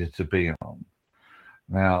you needed to be on.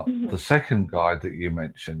 Now, the second guy that you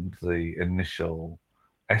mentioned, the initial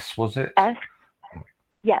S, was it? S.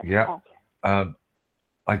 Yes. Yeah.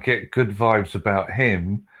 I get good vibes about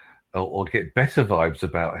him, or get better vibes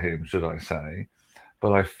about him, should I say.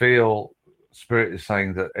 But I feel Spirit is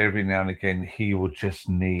saying that every now and again he will just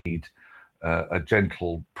need a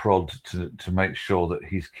gentle prod to make sure that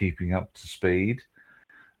he's keeping up to speed.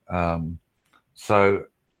 So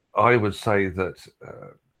I would say that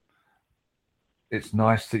it's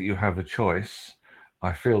nice that you have a choice.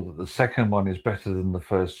 I feel that the second one is better than the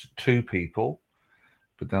first two people.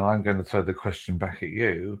 But then I'm going to throw the question back at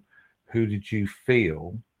you. Who did you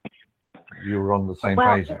feel you were on the same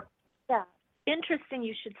page with? Yeah, interesting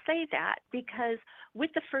you should say that, because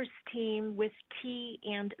with the first team, with T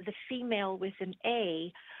and the female with an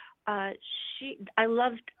A, I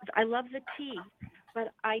love the T,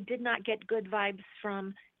 but I did not get good vibes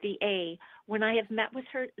from the A. When I have met with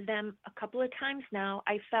them a couple of times now,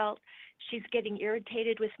 I felt she's getting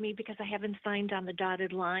irritated with me because I haven't signed on the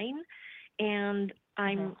dotted line. And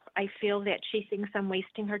I feel that she thinks I'm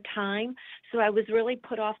wasting her time. So I was really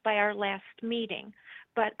put off by our last meeting.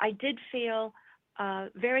 But I did feel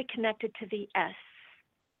very connected to the S.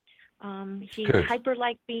 He's Good. hyper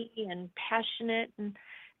like me and passionate,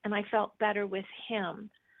 and I felt better with him.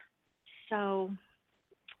 So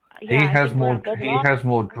yeah, he has more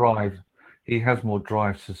drive. He has more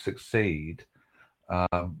drive to succeed.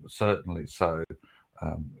 Certainly so.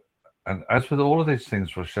 And as with all of these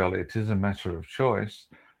things, Rochelle, it is a matter of choice,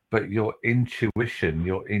 but your intuition,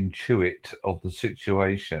 your intuit of the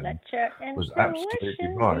situation was absolutely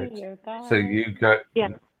right. So you go,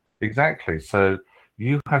 exactly. So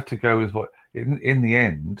you have to go with what, in the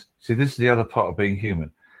end, see, this is the other part of being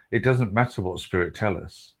human. It doesn't matter what spirit tell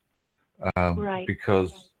us,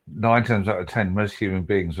 because 9 times out of 10, most human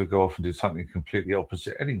beings will go off and do something completely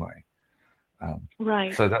opposite anyway.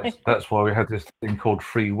 So that's why we have this thing called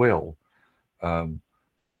free will.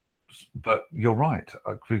 But you're right,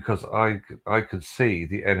 because I could see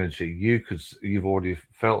the energy. You've already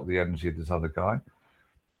felt the energy of this other guy.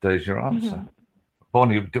 There's your answer.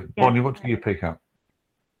 Bonnie, what do you pick up?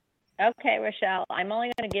 Okay, Rochelle, I'm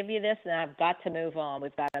only going to give you this, and I've got to move on.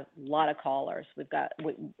 We've got a lot of callers.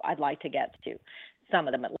 I'd like to get to some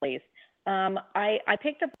of them at least. I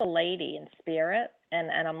picked up a lady in spirit,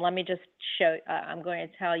 and let me just show. I'm going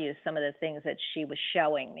to tell you some of the things that she was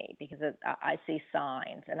showing me, because I see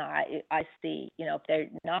signs, and I see, if they're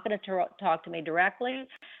not going to talk to me directly,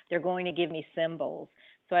 they're going to give me symbols.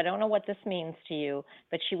 So I don't know what this means to you,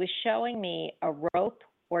 but she was showing me a rope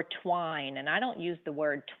or twine, and I don't use the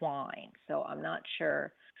word twine, so I'm not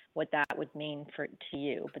sure what that would mean to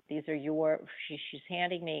you. But these are she's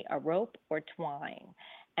handing me a rope or twine.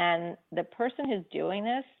 And the person who's doing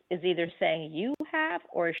this is either saying you have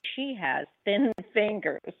or she has thin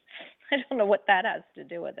fingers. I don't know what that has to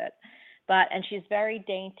do with it. And she's very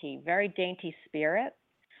dainty spirit.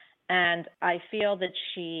 And I feel that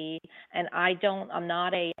I'm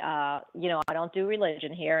not I don't do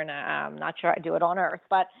religion here, and I'm not sure I do it on earth,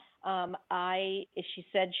 but she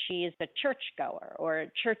said she is a churchgoer, or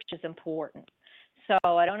church is important. So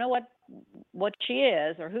I don't know what she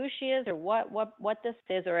is, or who she is, or what this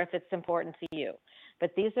is, or if it's important to you.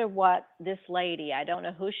 But these are what this lady, I don't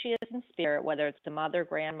know who she is in spirit, whether it's the mother,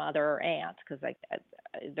 grandmother, or aunt, because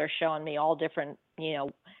they're showing me all different,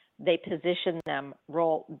 they position them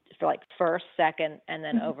role for like first, second, and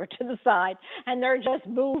then over to the side, and they're just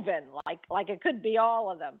moving like it could be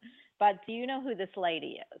all of them. But do you know who this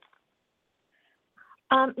lady is?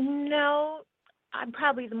 No, I'm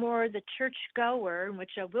probably the church goer, in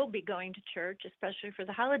which I will be going to church, especially for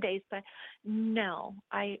the holidays. But no,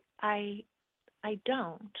 I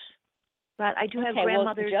don't. But I do have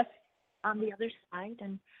grandmothers on the other side,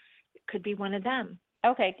 and it could be one of them.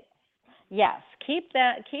 Okay. Yes,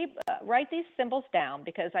 write these symbols down,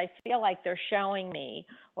 because I feel like they're showing me,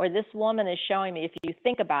 or this woman is showing me, if you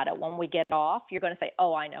think about it, when we get off, you're going to say,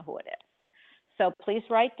 oh, I know who it is. So please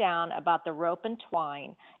write down about the rope and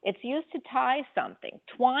twine. It's used to tie something.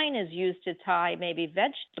 Twine is used to tie maybe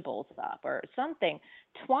vegetables up or something.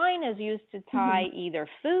 Twine is used to tie either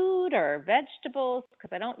food or vegetables,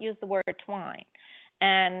 because I don't use the word twine.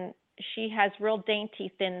 And she has real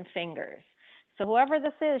dainty, thin fingers. So whoever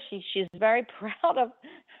this is, she's very proud of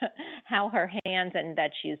how her hands, and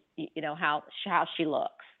that she's, how she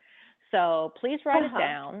looks. So please write it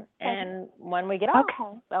down, and when we get off,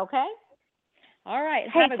 okay? All right.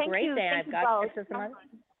 Hey, have a great day. I've got your system.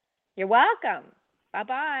 You're welcome.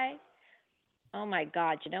 Bye-bye. Oh, my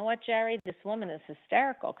God. You know what, Jerry? This woman is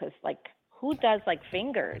hysterical, because, who does,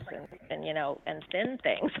 fingers and thin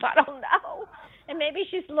things? I don't know. And maybe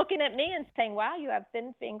she's looking at me and saying, wow, you have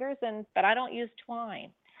thin fingers, but I don't use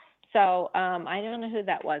twine. So I don't know who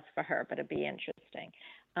that was for her, but it'd be interesting.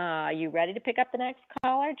 Are you ready to pick up the next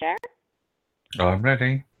caller, Jerry? I'm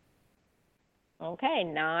ready. Okay,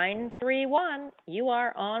 931. You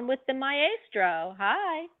are on with the maestro.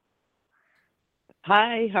 Hi.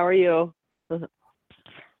 Hi, how are you?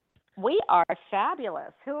 We are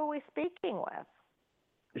fabulous. Who are we speaking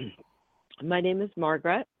with? My name is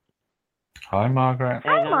Margaret. Hi, Margaret.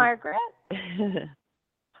 Hi, Margaret.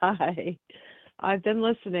 Hi. I've been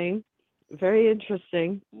listening. Very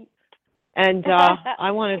interesting. And I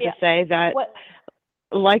wanted to say that,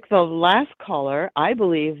 like the last caller, I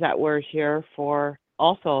believe that we're here for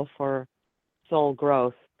soul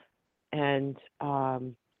growth and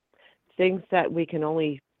things that we can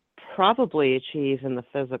only probably achieve in the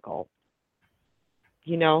physical,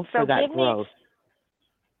 for that growth.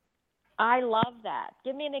 I love that.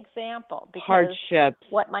 Give me an example. Because hardships.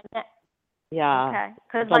 Okay.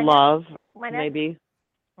 The love, maybe.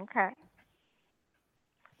 Okay.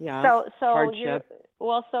 Yeah. So hardship.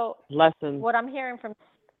 Lessons. What I'm hearing from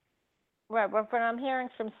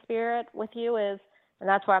Spirit with you is, and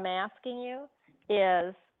that's why I'm asking you,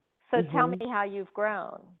 is, so tell me how you've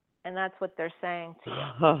grown. And that's what they're saying to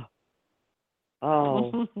you.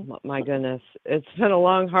 Oh, my goodness. It's been a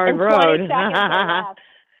long, hard road. 20 seconds are left.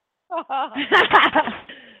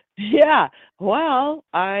 Yeah. Well,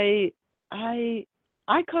 I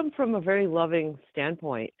come from a very loving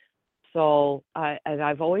standpoint. So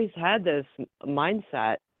I've always had this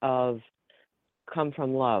mindset of come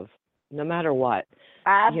from love, no matter what.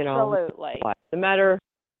 Absolutely.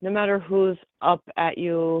 No matter who's up at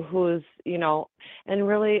you, who's, and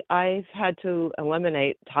really I've had to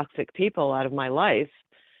eliminate toxic people out of my life,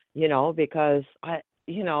 because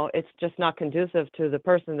it's just not conducive to the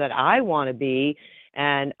person that I want to be,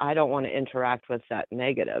 and I don't want to interact with that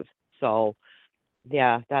negative. So,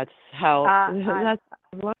 yeah, that's how that's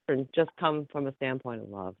I've learned. Just come from a standpoint of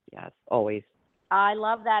love. Yes, always. I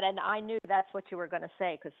love that, and I knew that's what you were going to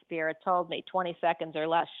say, because Spirit told me 20 seconds or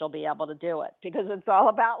less she'll be able to do it, because it's all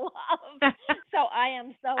about love. So I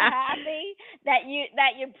am so happy that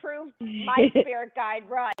you proved my spirit guide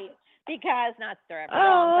right, because not they're ever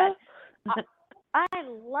wrong, but I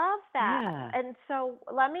love that. Yeah. And so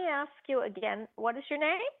let me ask you again, what is your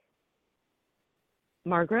name?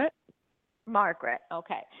 Margaret. Margaret.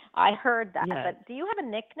 Okay. I heard that. Yes. But do you have a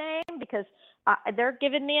nickname? Because they're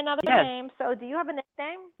giving me another name. So do you have a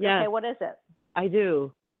nickname? Yes. Okay, what is it? I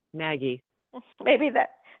do. Maggie. Maybe that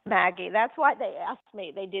Maggie. That's why they asked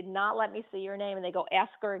me. They did not let me see your name, and they go,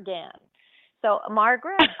 ask her again. So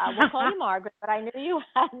Margaret, we'll call you Margaret, but I knew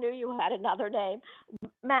you had another name.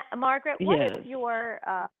 Margaret, what is your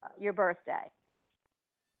birthday?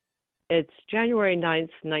 It's January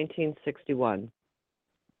 9th, 1961.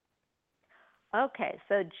 Okay,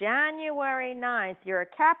 so January 9th, you're a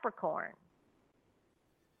Capricorn.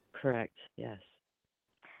 Correct, yes.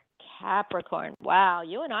 Capricorn. Wow,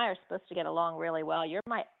 you and I are supposed to get along really well. You're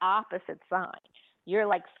my opposite sign. You're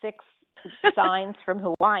like 6 signs from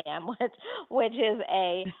who I am, which is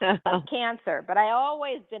a Cancer. But I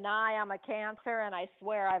always deny I'm a Cancer, and I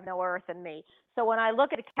swear I have no earth in me. So when I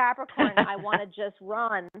look at a Capricorn, I want to just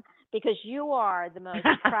run, because you are the most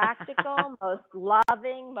practical, most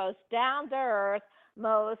loving, most down to earth,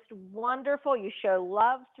 most wonderful. You show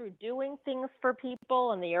love through doing things for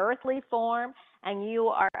people in the earthly form, and you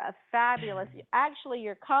are a fabulous. Actually,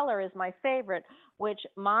 your color is my favorite, which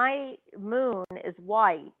my moon is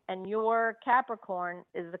white, and your Capricorn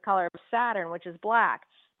is the color of Saturn, which is black.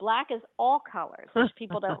 Black is all colors, which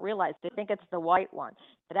people don't realize. They think it's the white one,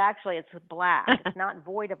 but actually it's black. It's not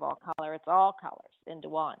void of all color. It's all colors into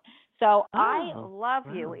one. So I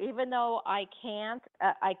love you, even though I can't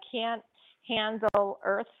handle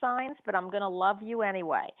earth signs, but I'm going to love you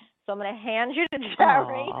anyway. So I'm going to hand you to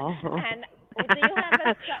Jerry. And do you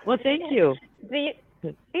have well, thank you.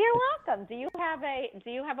 You're welcome. Do you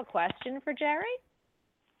have a question for Jerry?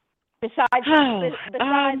 Besides what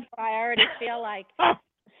I already feel like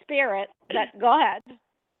spirit. Go ahead.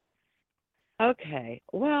 Okay.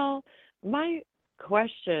 Well, my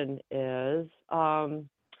question is, I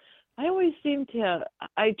always seem to,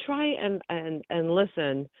 I try and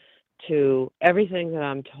listen to everything that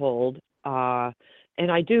I'm told,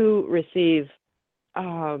 and I do receive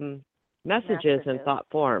messages in thought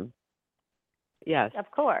form. Yes, of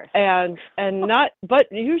course. And not,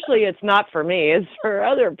 but usually it's not for me; it's for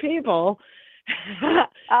other people.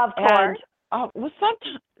 Of course. And, well,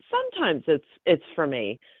 sometimes it's for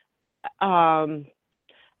me. I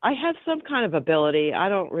have some kind of ability. I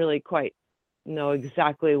don't really quite know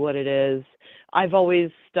exactly what it is. I've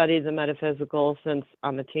always studied the metaphysical since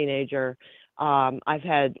I'm a teenager. I've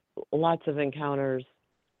had lots of encounters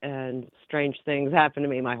and strange things happen to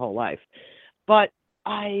me my whole life, but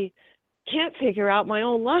I can't figure out my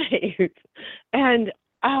own life. And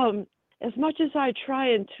as much as I try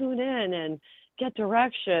and tune in and get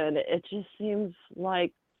direction, it just seems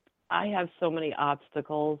like I have so many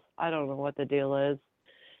obstacles. I don't know what the deal is.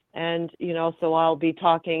 And, so I'll be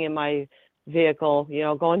talking in my vehicle,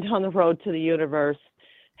 going down the road to the universe.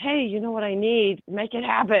 Hey, you know what I need? Make it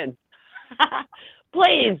happen.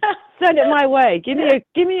 Please send it my way. Give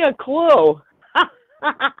me a clue.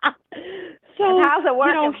 So and how's it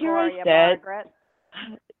working here for I you,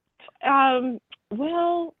 Margaret?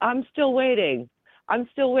 Well, I'm still waiting. I'm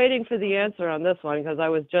still waiting for the answer on this one, because I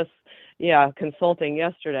was just consulting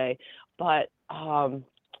yesterday. But I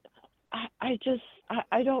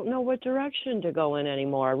don't know what direction to go in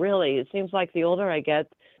anymore, really. It seems like the older I get,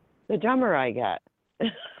 the dumber I get.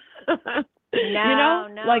 No.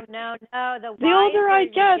 The older I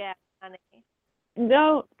get, honey.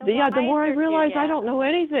 No, the more I realize I don't know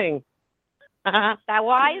anything. The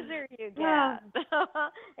wiser you get. Yeah.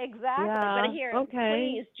 Exactly. Yeah, But here, okay.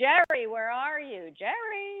 please, Jerry, where are you?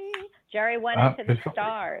 Jerry went into the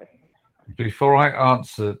stars. Before I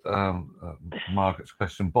answer Margaret's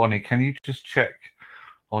question, Bonnie, can you just check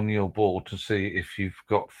on your board to see if you've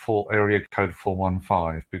got area code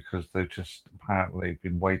 415, because they've just apparently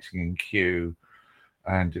been waiting in queue,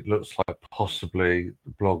 and it looks like possibly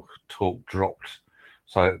the blog talk dropped.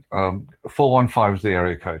 So 415 is the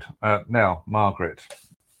area code. Now, Margaret.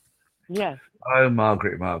 Yes. Oh,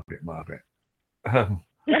 Margaret.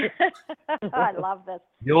 I love this.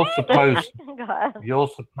 You're supposed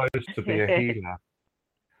to be a healer.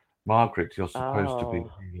 Margaret, you're supposed to be a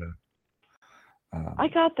healer. I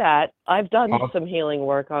got that. I've done some healing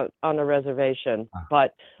work on a reservation,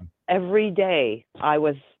 but every day I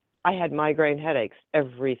had migraine headaches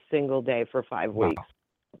every single day for 5 weeks. Wow.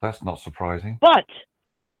 That's not surprising.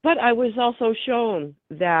 But I was also shown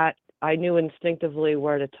that I knew instinctively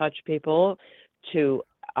where to touch people, to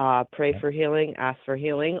pray for healing, ask for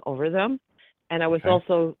healing over them. And I was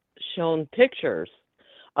also shown pictures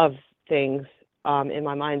of things in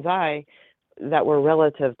my mind's eye that were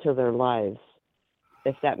relative to their lives,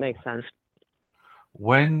 if that makes sense.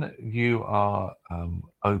 When you are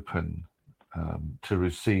open to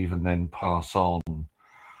receive and then pass on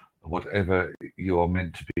whatever you are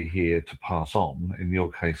meant to be here to pass on, in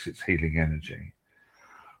your case it's healing energy,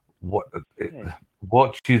 what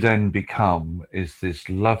you then become is this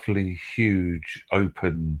lovely, huge,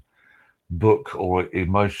 open book or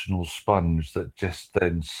emotional sponge that just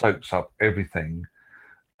then soaks up everything.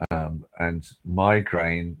 And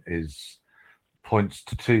migraine points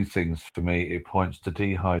to 2 things for me. It points to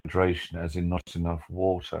dehydration, as in not enough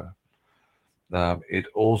water. It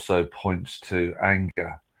also points to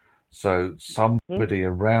anger. So somebody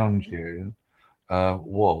around you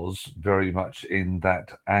was very much in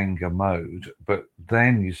that anger mode. But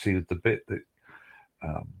then you see the bit that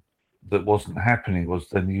that wasn't happening was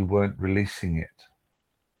then you weren't releasing it.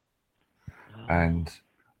 And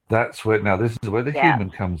that's where, now this is where the human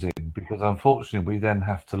comes in, because unfortunately we then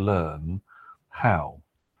have to learn how.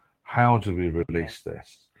 How do we release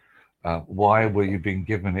this? Why were you being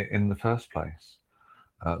given it in the first place?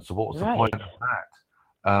 So what was the point of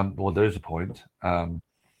that? Well, there is a point.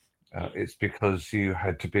 It's because you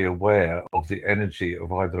had to be aware of the energy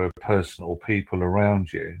of either a person or people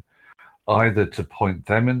around you, either to point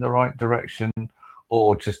them in the right direction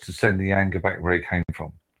or just to send the anger back where it came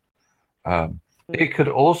from. It could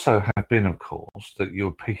also have been, of course, that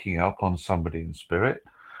you're picking up on somebody in spirit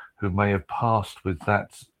who may have passed with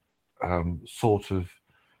that sort of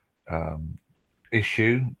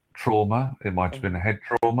issue, trauma. It might have been a head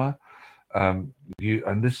trauma. And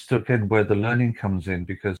this is again where the learning comes in,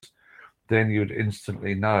 because then you'd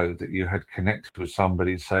instantly know that you had connected with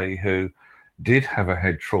somebody, say, who did have a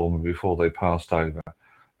head trauma before they passed over,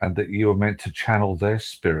 and that you were meant to channel their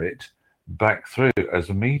spirit back through as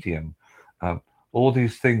a medium. All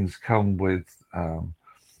these things come with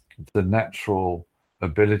the natural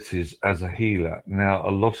abilities as a healer. Now,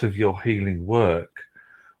 a lot of your healing work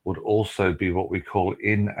would also be what we call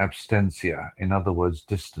in absentia, in other words,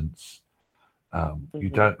 distance. You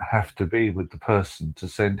don't have to be with the person to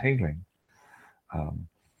send healing.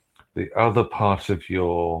 The other part of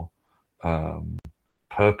your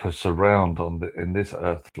purpose around in this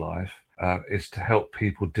earth life is to help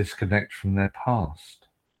people disconnect from their past.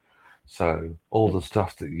 So all the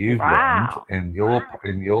stuff that you've learned in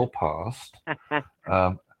your past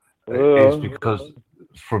is because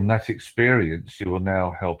from that experience you will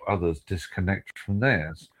now help others disconnect from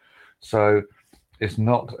theirs. So it's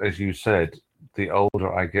not, as you said, the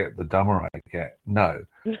older I get, the dumber I get. No,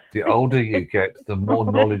 the older you get, the more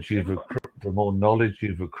knowledge you've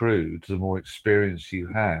accrued, the more experience you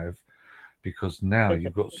have, because now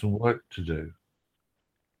you've got some work to do.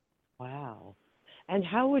 Wow. And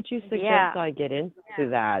how would you suggest I get into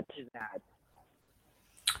that?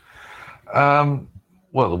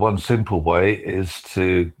 Well, the one simple way is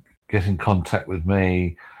to get in contact with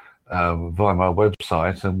me via my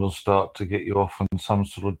website, and we'll start to get you off on some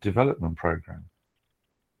sort of development program.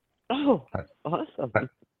 Oh, awesome.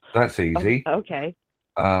 That's easy. Okay.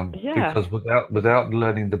 Because without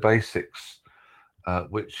learning the basics,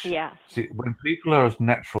 see, when people are as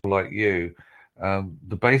natural like you,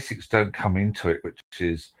 the basics don't come into it, which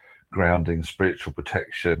is grounding, spiritual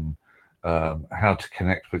protection, how to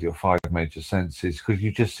connect with your 5 major senses, because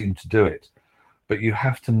you just seem to do it. But you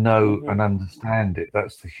have to know and understand it.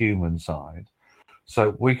 That's the human side.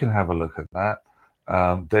 So we can have a look at that.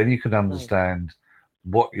 Then you can understand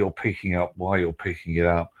what you're picking up, why you're picking it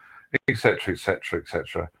up, etc., etc.,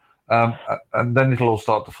 etc. And then it'll all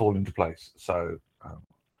start to fall into place. So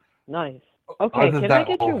nice. Okay, can I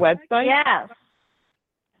get your website? Yes.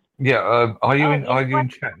 Yeah. Are you in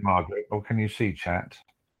chat, Margaret, or can you see chat?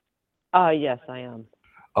 Yes, I am.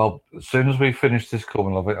 As soon as we finish this call,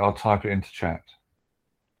 my lovely, I'll type it into chat.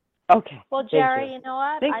 Okay. Well, Jerry, you know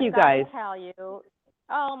what? Thank you, I've got guys. to tell you.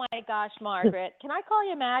 Oh my gosh, Margaret, can I call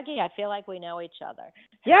you Maggie? I feel like we know each other.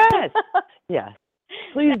 Yes. Yes.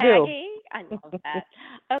 Please do. Maggie, I love that.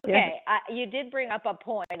 Okay, you did bring up a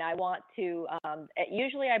point. I want to.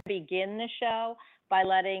 Usually, I begin the show by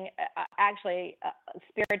letting.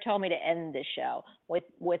 Spirit told me to end the show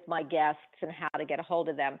with my guests and how to get a hold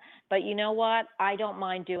of them. But you know what? I don't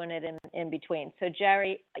mind doing it in between. So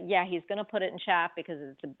Jerry, he's going to put it in chat because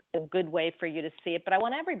it's a good way for you to see it. But I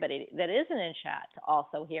want everybody that isn't in chat to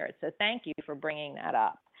also hear it. So thank you for bringing that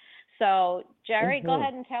up. So, Jerry, go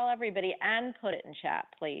ahead and tell everybody and put it in chat,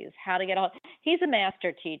 please, how to get a hold. He's a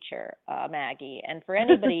master teacher, Maggie. And for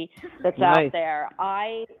anybody that's out there,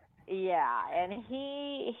 and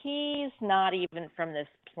he's not even from this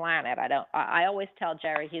planet. I always tell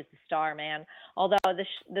Jerry he's the star man. Although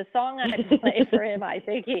the song I play for him, I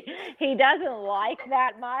think he doesn't like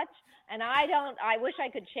that much. And I wish I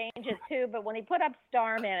could change it too, but when he put up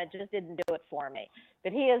Starman, it just didn't do it for me.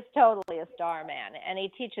 But he is totally a Starman, and he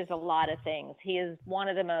teaches a lot of things. He is one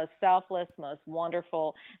of the most selfless, most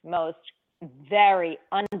wonderful, most very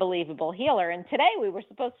unbelievable healer. And today we were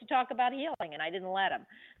supposed to talk about healing, and I didn't let him.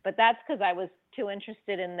 But that's because I was too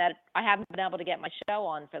interested in that. I haven't been able to get my show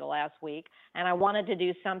on for the last week, and I wanted to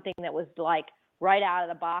do something that was like right out of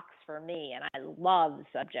the box for me, and I love the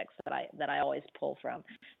subjects that I always pull from.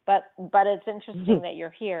 But it's interesting that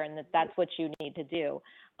you're here and that's what you need to do.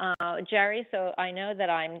 Jerry, so I know that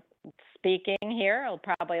I'm speaking here,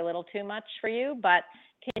 probably a little too much for you, but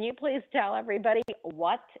can you please tell everybody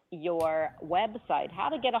what your website, how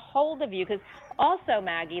to get a hold of you? Because also,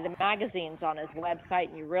 Maggie, the magazine's on his website,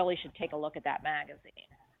 and you really should take a look at that magazine.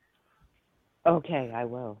 Okay, I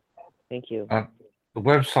will. Thank you. The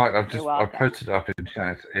website I welcome. posted up in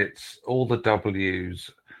chat. It's all the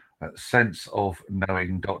W's,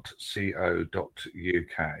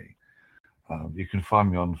 senseofknowing.co.uk. You can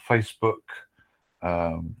find me on Facebook.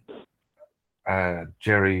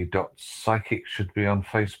 Jerry.psychic should be on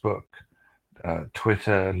Facebook,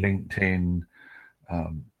 Twitter, LinkedIn.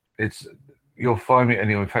 You'll find me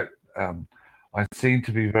anyway. In fact, I seem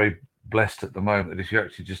to be very blessed at the moment that if you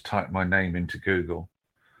actually just type my name into Google,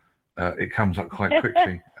 it comes up quite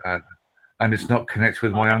quickly. And it's not connected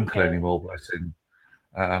with my uncle anymore, bless him,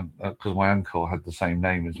 because my uncle had the same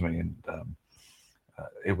name as me, and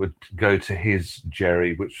it would go to his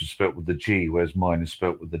Jerry, which was spelt with the G, whereas mine is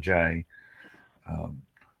spelt with the J.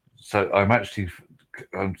 So I seem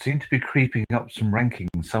to be creeping up some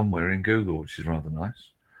rankings somewhere in Google, which is rather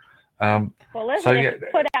nice. Well, listen, if you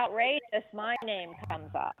put outrageous, my name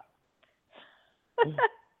comes up.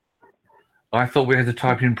 I thought we had to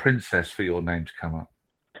type in princess for your name to come up.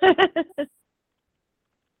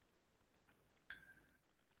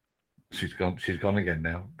 She's gone again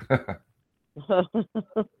now.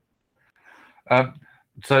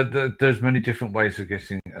 So there's many different ways of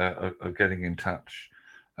getting in touch.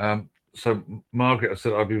 So Margaret, I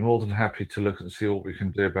said I'd be more than happy to look and see what we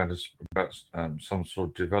can do about some sort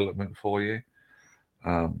of development for you.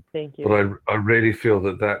 Thank you. But I really feel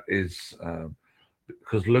that is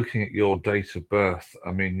because looking at your date of birth,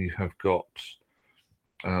 I mean, you have got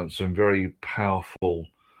some very powerful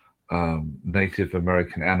Native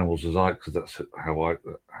American animals, because that's how I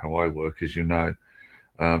work, as you know,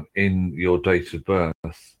 in your date of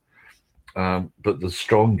birth. But the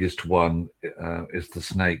strongest one is the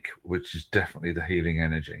snake, which is definitely the healing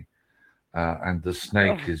energy. And the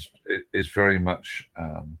snake is very much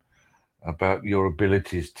about your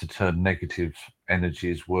abilities to turn negative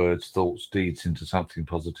energies, words, thoughts, deeds into something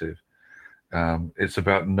positive. It's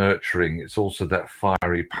about nurturing. It's also that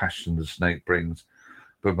fiery passion the snake brings.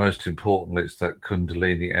 But most importantly, it's that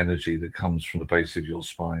Kundalini energy that comes from the base of your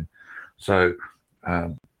spine. So,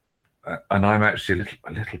 and I'm actually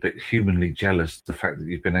a little bit humanly jealous of the fact that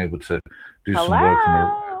you've been able to do some work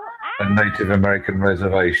on Native American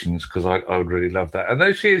reservations, because I would really love that. And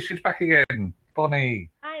there she is. She's back again.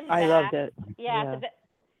 Bonnie. I loved it. Yeah.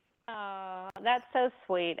 That's so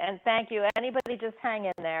sweet. And thank you. Anybody just hang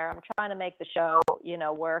in there. I'm trying to make the show,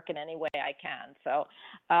 work in any way I can. So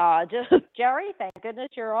just, Jerry, thank goodness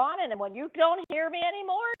you're on. And when you don't hear me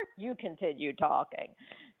anymore, you continue talking.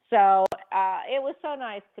 So it was so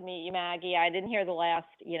nice to meet you, Maggie. I didn't hear the last,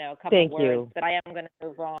 couple of words, but I am going to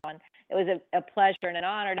move on. It was a pleasure and an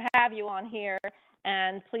honor to have you on here.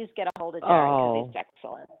 And please get a hold of Jerry because he's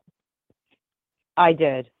excellent. I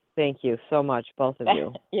did. Thank you so much, both of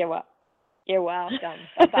you. You're welcome.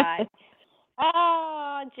 Bye-bye.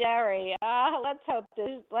 Oh, Jerry. Let's hope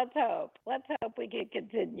we can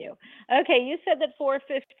continue. Okay, you said that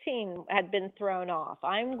 415 had been thrown off.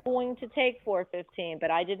 I'm going to take 415, but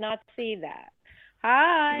I did not see that.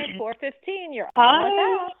 Hi, 415. You're on with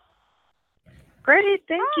us. Great,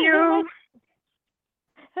 thank you.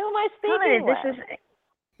 Who am I speaking with?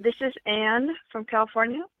 This is Anne from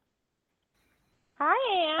California.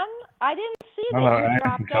 Hi, Anne. I didn't see that. Hello, you Anne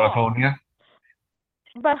dropped from California. off.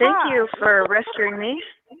 But Thank you for rescuing me.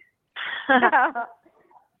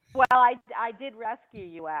 Well, I did rescue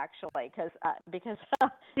you actually, because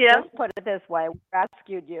yeah. Let's put it this way, we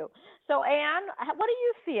rescued you. So, Anne, what do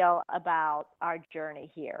you feel about our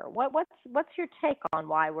journey here? What's your take on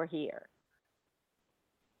why we're here?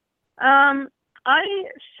 I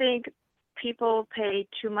think people pay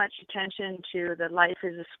too much attention to the life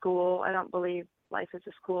is a school. I don't believe life is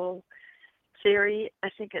a school theory. I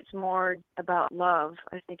think it's more about love.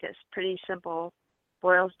 I think it's pretty simple.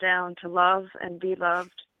 Boils down to love and be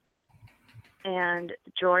loved, and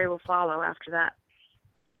joy will follow after that.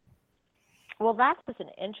 Well, that is an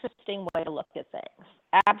interesting way to look at things.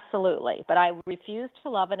 Absolutely. But I refuse to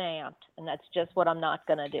love an ant, and that's just what I'm not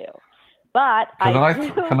going to do. But can I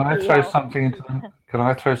throw something into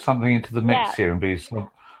the mix here and be?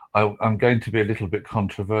 I'm going to be a little bit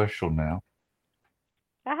controversial now.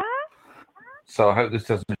 So I hope this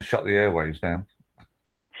doesn't shut the airwaves down.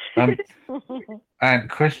 And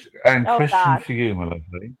question for you, my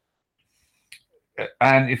lovely.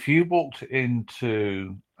 And if you walked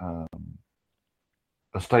into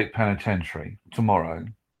a state penitentiary tomorrow,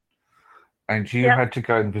 and you had to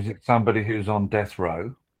go and visit somebody who's on death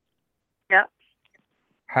row,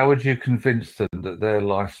 how would you convince them that their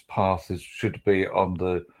life's path should be on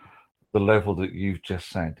the level that you've just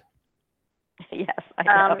said? Yes, I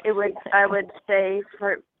know. I would say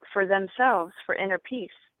for themselves, for inner peace.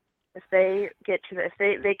 If they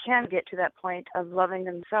can get to that point of loving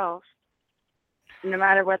themselves, no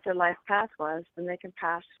matter what their life path was, then they can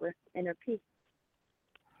pass with inner peace.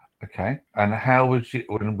 Okay. And how would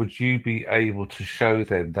you be able to show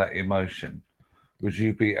them that emotion? Would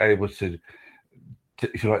you be able to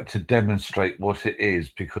if you like, to demonstrate what it is,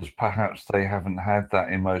 because perhaps they haven't had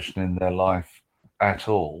that emotion in their life at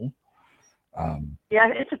all? Yeah,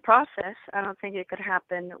 it's a process. I don't think it could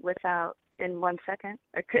happen in 1 second.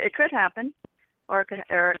 It could happen, or it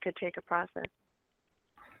could take a process.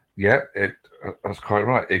 Yeah, that's quite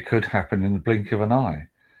right. It could happen in the blink of an eye.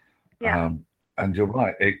 Yeah. And you're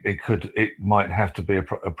right. It might have to be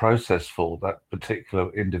a process for that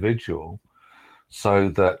particular individual, so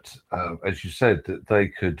that, as you said, that they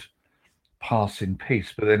could pass in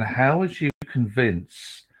peace. But then, how would you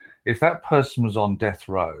convince, if that person was on death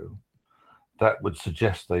row, that would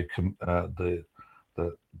suggest that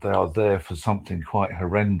they are there for something quite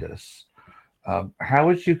horrendous. How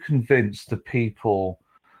would you convince the people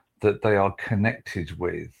that they are connected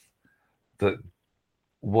with that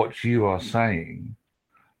what you are saying,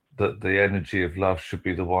 that the energy of love should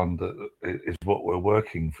be the one that is what we're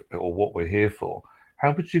working for, or what we're here for?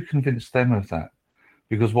 How would you convince them of that?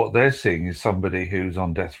 Because what they're seeing is somebody who's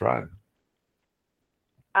on death row.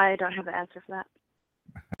 I don't have the answer for that.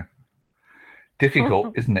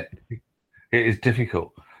 Difficult, isn't it? It is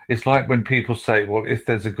difficult. It's like when people say, "Well, if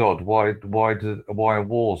there's a God, why are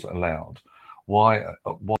wars allowed? Why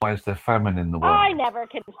is there famine in the world?" I never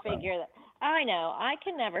can figure that. I know. I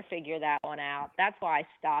can never figure that one out. That's why I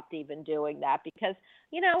stopped even doing that, because,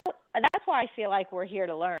 that's why I feel like we're here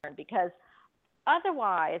to learn, because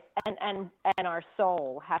otherwise, and our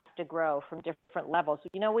soul has to grow from different levels.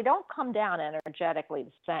 We don't come down energetically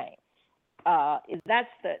the same. That's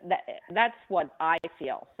what I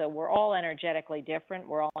feel. So we're all energetically different.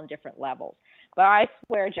 We're all on different levels. But I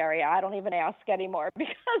swear, Jerry, I don't even ask anymore,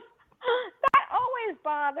 because that always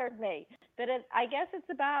bothered me. But I guess it's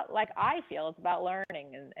about, like I feel, it's about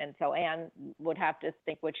learning. And so Anne would have to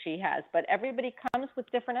think what she has. But everybody comes with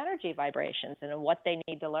different energy vibrations and what they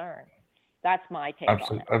need to learn. That's my take on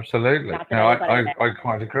it. Absolutely. No, I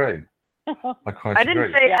quite agree. I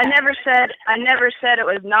didn't say. Yeah. I never said it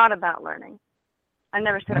was not about learning. I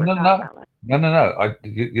never said it was not about learning. No.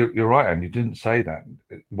 You're right, Anne. You didn't say that.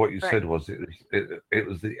 What you said was it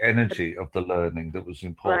was the energy of the learning that was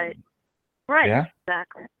important. Right. Yeah.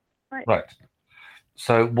 Exactly. Right.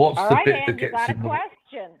 So what's all the right, bit Anne, that gets got in a the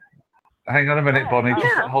question? Hang on a minute, Bonnie.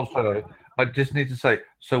 Yeah. Hold on. I just need to say.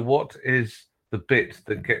 So what is the bit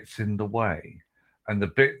that gets in the way? And the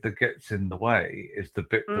bit that gets in the way is the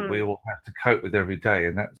bit that we all have to cope with every day,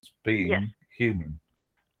 and that's being human.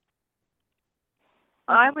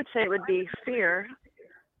 I would say it would be fear.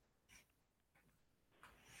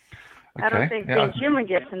 Okay. I don't think being human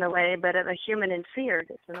gets in the way, but a human in fear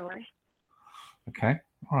gets in the way. Okay.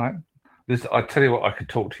 All right. I tell you what, I could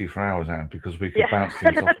talk to you for hours, Anne, because we could bounce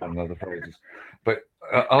things off on other phrases. But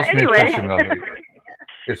ask me a question, Lovely.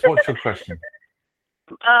 Yes, what's your question?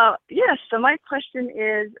 Yes. So my question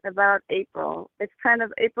is about April.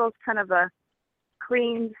 April's kind of a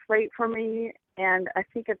clean slate for me, and I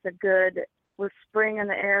think it's with spring in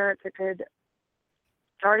the air, it's a good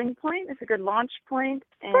starting point. It's a good launch point,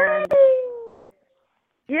 and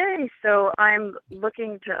yay! So I'm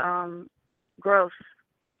looking to growth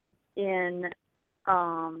in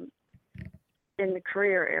the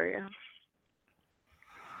career area.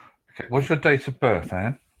 Okay. What's your date of birth,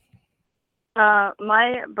 Anne?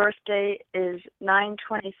 My birthday is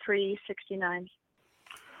 9/23/69.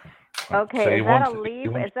 Okay, so is that a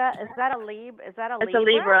Libra? Is that a Libra? It's a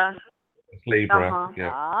Libra. It's Libra. Uh-huh.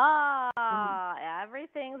 Yeah.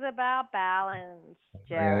 Everything's about balance,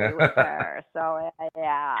 Jerry, with her. So I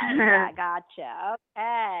gotcha.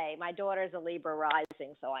 Okay, my daughter's a Libra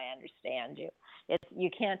rising, so I understand you. You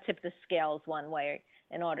can't tip the scales one way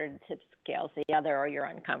in order to tip the scales the other, or you're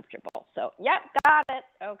uncomfortable. So, yep, got it.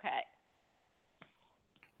 Okay.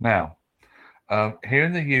 Now, here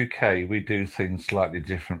in the UK, we do things slightly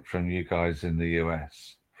different from you guys in the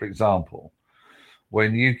US. For example,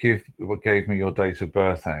 when you gave me your date of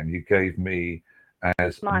birth, Anne, you gave me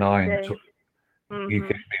as you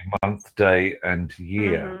gave me month, day, and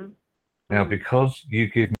year. Mm-hmm. Now, because you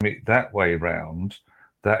give me that way round,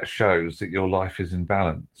 that shows that your life is in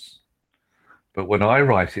balance. But when I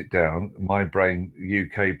write it down, my brain,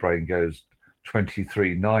 UK brain, goes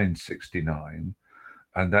 23/9/69.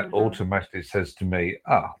 And that automatically says to me,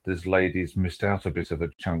 this lady's missed out a bit of a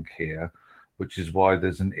chunk here, which is why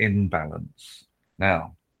there's an imbalance.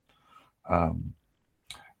 Now,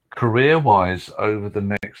 career-wise, over the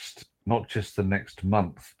next, not just the next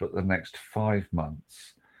month, but the next 5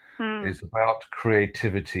 months, is about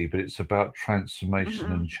creativity, but it's about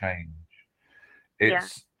transformation and change.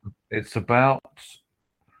 It's about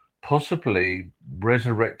possibly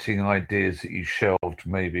resurrecting ideas that you shelved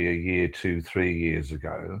maybe a year, 2, 3 years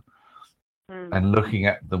ago, and looking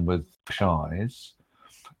at them with fresh eyes.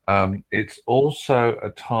 It's also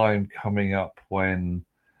a time coming up when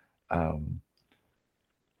I'm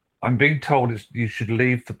being told you should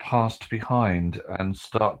leave the past behind and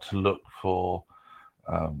start to look for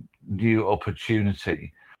new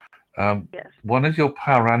opportunity. One of your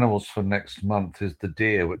power animals for next month is the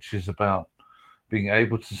deer, which is about being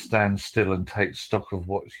able to stand still and take stock of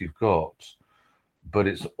what you've got. But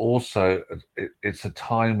it's also it's a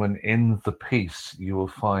time when in the peace you will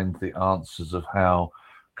find the answers of how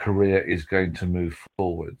career is going to move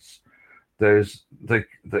forwards. They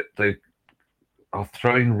are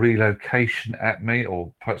throwing relocation at me,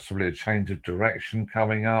 or possibly a change of direction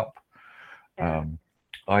coming up.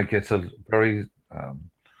 I get a very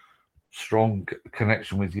strong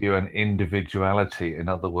connection with you and individuality. In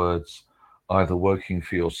other words, either working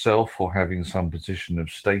for yourself or having some position of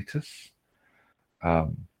status.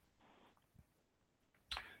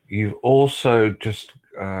 You've also just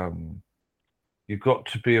you've got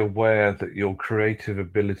to be aware that your creative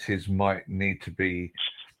abilities might need to be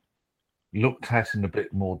looked at in a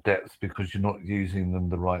bit more depth because you're not using them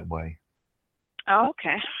the right way. Oh,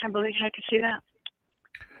 okay. I believe I can see that.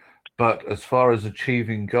 But as far as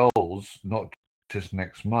achieving goals, not just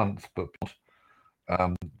next month, but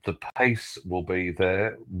the pace will be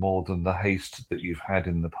there more than the haste that you've had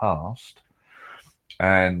in the past.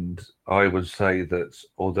 And I would say that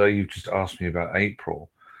although you've just asked me about April,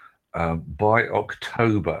 by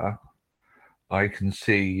October, I can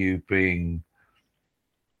see you being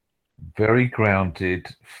very grounded,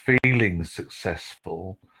 feeling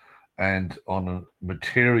successful, and on a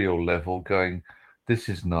material level going, this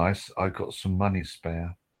is nice, I got some money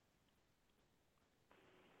spare.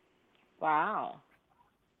 Wow.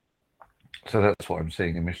 So that's what I'm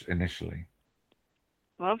seeing initially.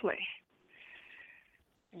 Lovely.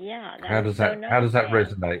 Yeah. How does that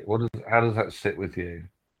resonate? How does that sit with you?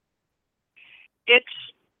 It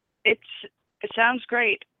sounds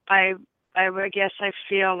great. I guess I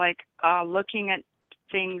feel like looking at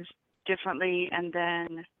things differently, and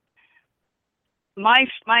then my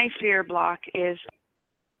fear block is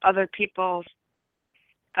other people's.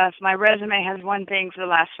 If my resume has one thing for the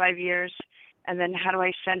last 5 years, and then how do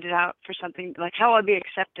I send it out for something, like how will I be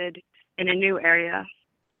accepted in a new area?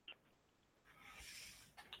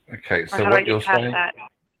 Okay, so what you're saying.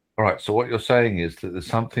 All right, so what you're saying is that there's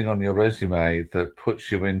something on your resume that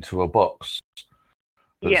puts you into a box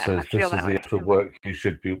that says this is the extra work you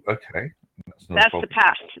should be. Okay, that's the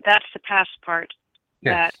past. That's the past part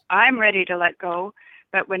that I'm ready to let go.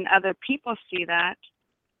 But when other people see that,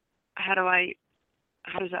 how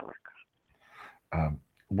does that work?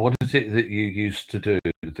 What is it that you used to do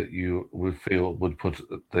that you would feel would put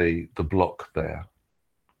the block there?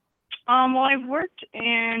 Well, I've worked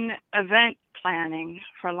in event planning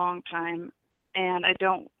for a long time, and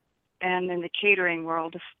and in the catering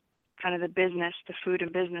world, kind of the food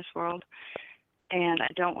and business world, and I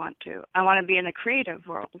don't want to. I want to be in the creative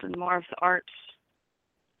world and more of the arts.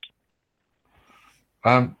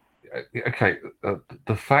 Okay,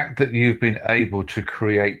 the fact that you've been able to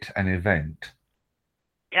create an event.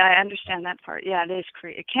 Yeah, I understand that part. Yeah, it is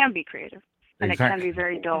it can be creative, and exactly. It can be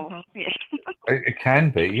very dull. Yeah. It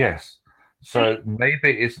can be, yes. So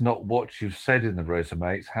maybe it's not what you've said in the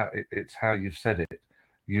resume; it's how you've said it.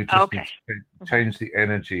 You just need to change the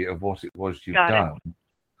energy of what it was you've done.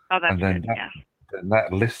 Oh, that's and then good. then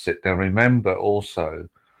that lists it. Now remember also,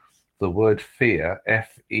 the word fear,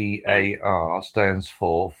 FEAR, stands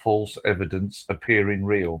for false evidence appearing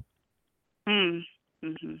real. So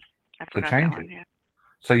change it.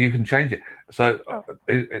 So you can change it. So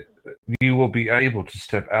you will be able to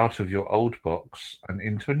step out of your old box and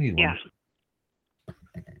into a new one.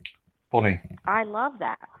 Bonnie. I love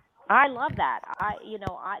that.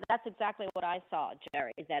 That's exactly what I saw,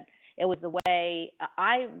 Jerry, that it was the way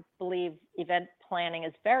I believe event planning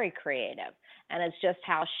is very creative, and it's just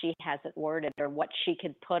how she has it worded or what she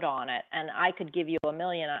could put on it. And I could give you a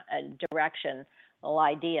million directional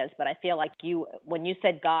ideas, but I feel like when you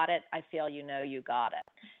said got it, I feel you got it.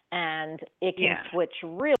 And it can switch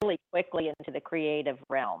really quickly into the creative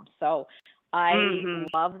realm. So I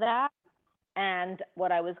love that. And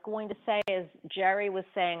what I was going to say is Jerry was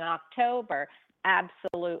saying October.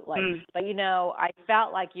 Absolutely. But, I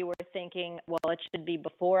felt like you were thinking, well, it should be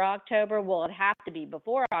before October. Well, it have to be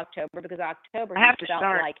before October because October I have to felt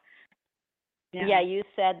start. like, he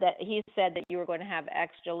said that you were going to have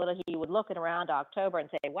extra little. He would look at around October and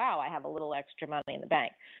say, wow, I have a little extra money in the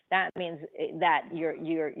bank. That means that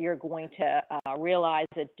you're going to realize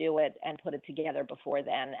it, do it, and put it together before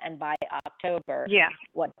then. And by October,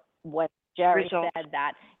 what Jerry said,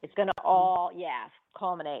 that it's going to all,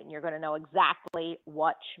 culminate, and you're going to know exactly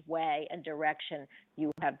which way and direction you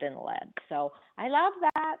have been led. So I love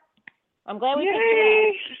that. I'm glad we picked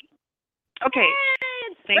you up. Okay.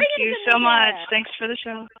 Thank you so much. Thanks for the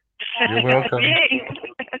show. You're welcome. Yay.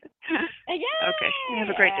 Okay. Have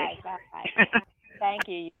a great day. Bye. Thank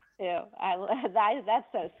you. You too. That's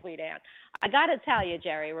so sweet, Ann. I got to tell you,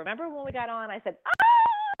 Jerry, remember when we got on, I said,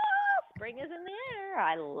 spring is in the air.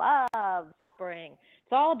 I love spring.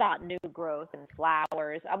 It's all about new growth and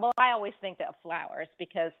flowers. Well, I always think of flowers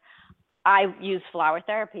because I use flower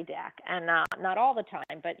therapy deck, and not all the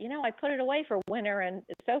time, but I put it away for winter, and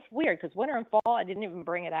it's so weird because winter and fall I didn't even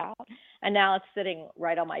bring it out, and now it's sitting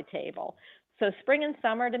right on my table. So spring and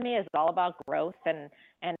summer to me is all about growth and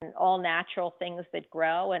all natural things that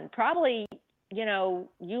grow, and probably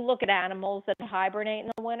you look at animals that hibernate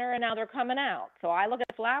in the winter and now they're coming out. So I look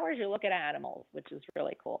at flowers, you look at animals, which is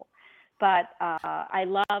really cool. But I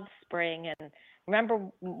love spring, and remember,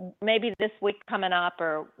 maybe this week coming up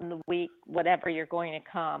or the week, whatever you're going to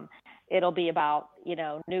come, it'll be about,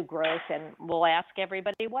 new growth, and we'll ask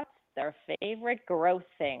everybody what's their favorite growth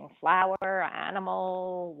thing, flower,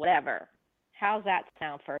 animal, whatever. How's that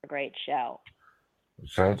sound for a great show?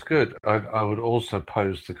 Sounds good. I would also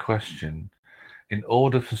pose the question, in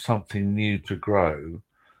order for something new to grow,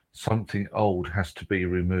 something old has to be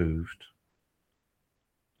removed.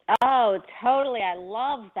 Oh, totally. I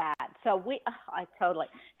love that. So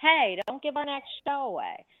hey, don't give our next show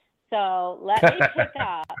away. So let me pick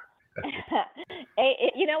up.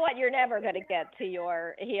 You know what? You're never going to get to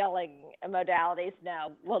your healing modalities.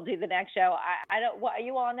 No, we'll do the next show. I don't, what, are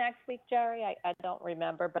you on next week, Jerry? I don't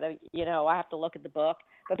remember, but I have to look at the book.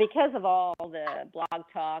 But because of all the blog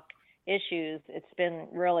talk issues, it's been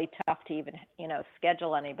really tough to even,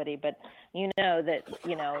 schedule anybody, but you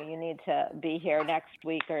need to be here next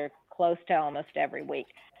week or close to almost every week.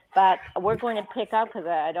 But we're going to pick up because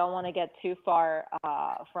I don't want to get too far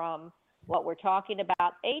from what we're talking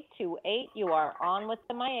about. 828, you are on with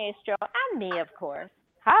the Maestro and me, of course.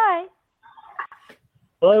 Hi.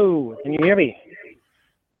 Hello, can you hear me?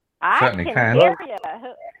 I Certainly can can. hear you.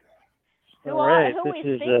 Who All right, are we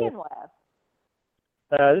this is, speaking with?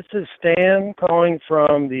 This is Stan calling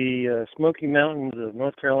from the Smoky Mountains of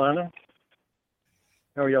North Carolina.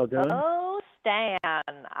 How are y'all doing? Oh, Stan.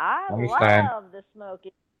 I Stan. love the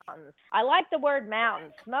Smoky Mountains. I like the word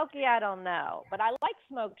mountains. Smoky, I don't know. But I like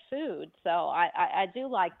smoked food, so I do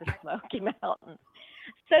like the Smoky Mountains.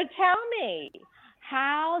 So tell me,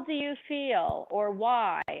 how do you feel, or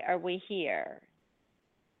why are we here?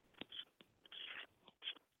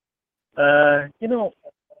 I've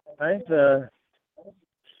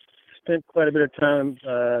spent quite a bit of time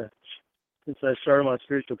since I started my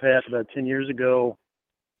spiritual path about 10 years ago,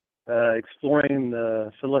 exploring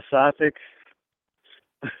the philosophic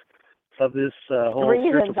of this whole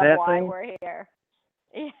spiritual path why thing. We're here.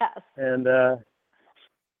 Yes. And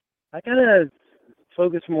I kind of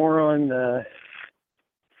focus more on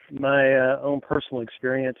my own personal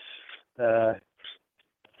experience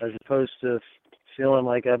as opposed to feeling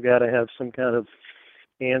like I've got to have some kind of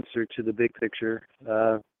answer to the big picture.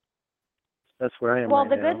 That's where I am. Well, right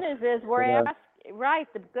the now. good news is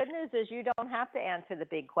the good news is you don't have to answer the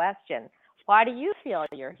big question. Why do you feel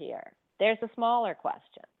you're here? There's a smaller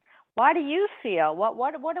question. Why do you feel? What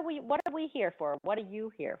are we here for? What are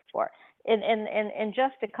you here for? In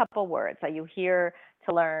just a couple words, are you here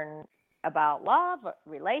to learn about love,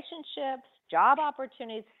 relationships, job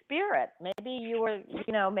opportunities, spirit? Maybe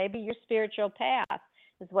maybe your spiritual path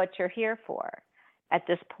is what you're here for at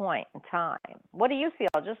this point in time. What do you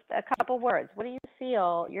feel? Just a couple words. What do you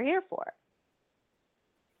feel you're here for?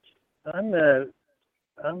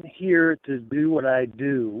 I'm here to do what I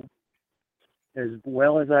do as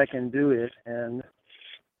well as I can do it, and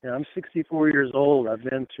I'm 64 years old. I've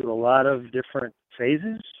been through a lot of different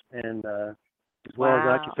phases and as well as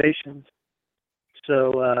occupations.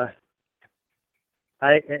 So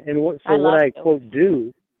what I quote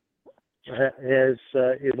do has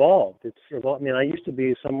evolved. It's evolved. I mean, I used to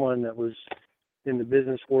be someone that was in the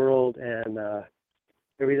business world, and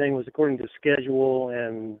everything was according to schedule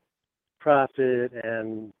and profit,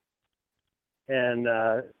 and and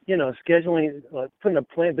scheduling, putting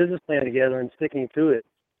a business plan together and sticking to it.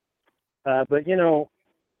 But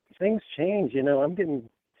things change. I'm getting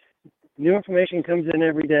new information comes in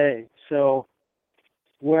every day. So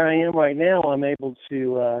where I am right now, I'm able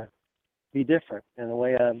to be different. And the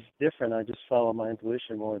way I'm different, I just follow my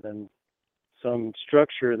intuition more than some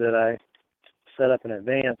structure that I set up in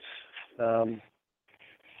advance.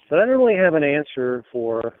 But I don't really have an answer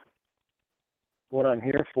for what I'm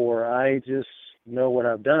here for. I just know what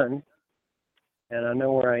I've done, and I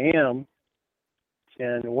know where I am,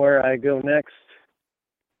 and where I go next.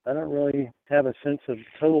 I don't really have a sense of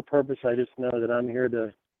total purpose. I just know that I'm here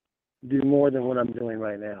to do more than what I'm doing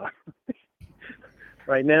right now.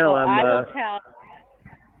 Right now, I will tell.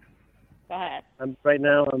 Go ahead. I'm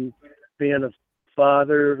being a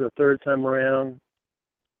father the third time around.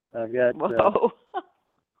 I've got. Whoa.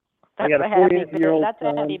 I got a 40-year-old son.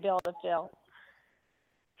 That's a heavy bill to fill.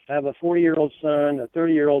 I have a 40-year-old son, a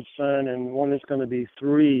 30-year-old son, and one that's going to be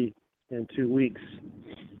 3 in 2 weeks.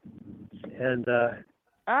 And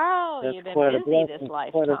you've been busy this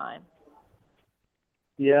lifetime.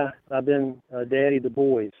 Yeah, I've been daddy to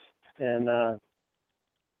boys, and I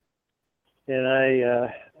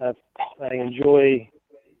enjoy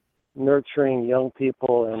nurturing young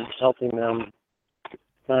people and helping them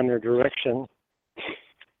find their direction.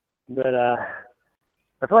 But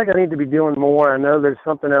I feel like I need to be doing more. I know there's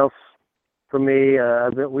something else for me.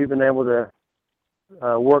 We've been able to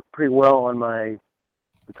work pretty well on my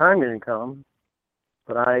retirement income,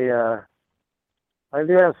 but I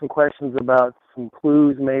do have some questions about some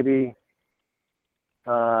clues maybe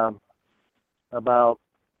about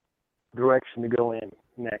direction to go in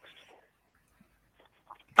next.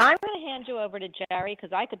 I'm going to hand you over to Jerry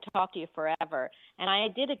because I could talk to you forever. And I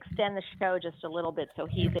did extend the show just a little bit so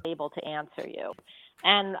he's able to answer you.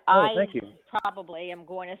 And thank you. Probably am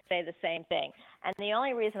going to say the same thing. And the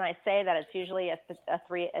only reason I say that, it's usually a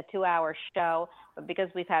 2-hour show, but because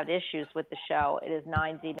we've had issues with the show, it is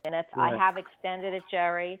 90 minutes. Right. I have extended it,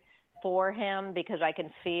 Jerry, for him because I can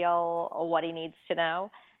feel what he needs to know.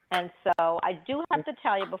 And so I do have to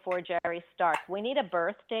tell you before Jerry starts, we need a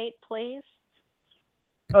birth date, please.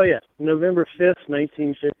 Oh, yeah, November 5th,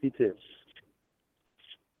 1952.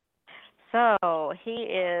 So he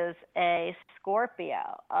is a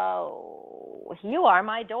Scorpio. Oh, you are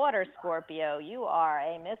my daughter, Scorpio. You are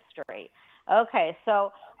a mystery. Okay,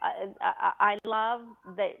 so I love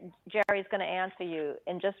that Jerry's going to answer you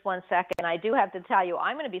in just 1 second. I do have to tell you,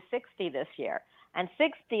 I'm going to be 60 this year. And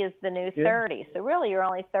 60 is the new 30. So really, you're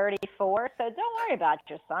only 34. So don't worry about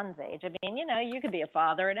your son's age. I mean, you could be a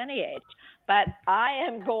father at any age. But I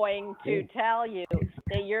am going to tell you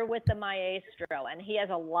that you're with the maestro, and he has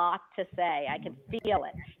a lot to say. I can feel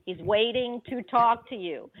it. He's waiting to talk to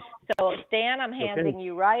you. So, Stan, I'm handing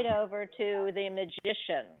you right over to the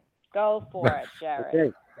magician. Go for it, Jerry.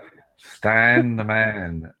 Okay. Stan the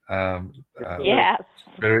man. Yes.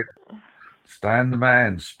 Spirit. Stan the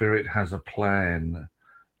man. Spirit has a plan.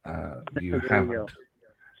 You haven't,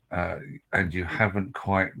 and you haven't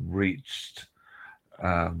quite reached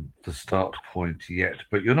the start point yet,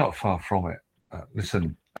 but you're not far from it.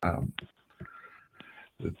 Listen,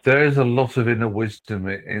 there is a lot of inner wisdom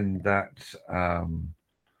in that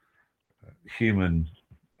human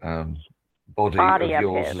body of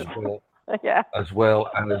yours as well. Yeah. As well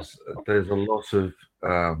as there's a lot of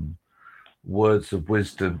words of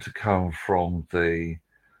wisdom to come from the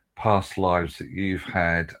past lives that you've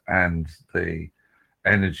had and the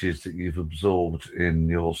energies that you've absorbed in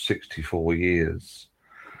your 64 years.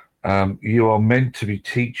 You are meant to be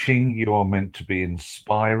teaching. You are meant to be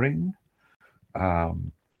inspiring.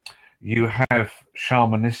 You have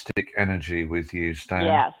shamanistic energy with you, Stan.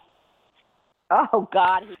 Yes. Oh,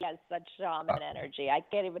 God, he has such shaman energy. I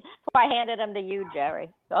can't even... I handed him to you, Jerry.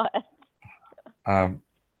 Go ahead.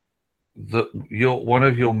 One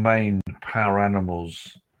of your main power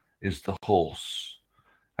animals is the horse.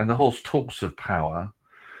 And the horse talks of power,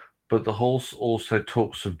 but the horse also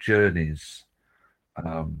talks of journeys.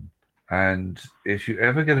 And if you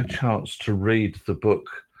ever get a chance to read the book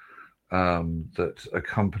that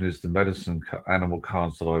accompanies the medicine animal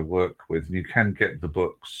cards that I work with, you can get the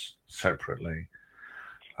books separately.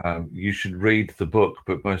 You should read the book,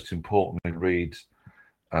 but most importantly, read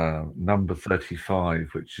number 35,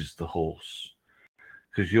 which is the horse,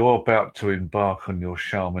 because you're about to embark on your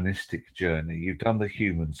shamanistic journey. You've done the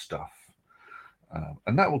human stuff,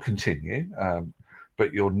 and that will continue,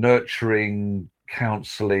 but you're nurturing,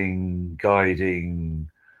 counseling, guiding,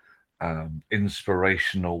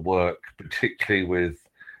 inspirational work, particularly with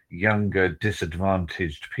younger,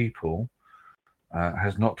 disadvantaged people,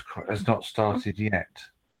 has not started yet.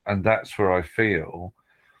 And that's where I feel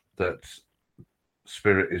that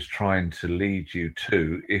Spirit is trying to lead you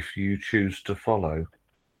to, if you choose to follow.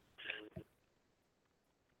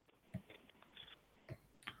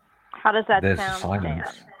 How does that There's sound, a silence.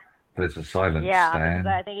 Stan? There's a silence, Yeah, Stan.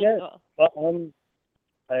 because I think Yes. Well,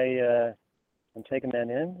 I'm taking that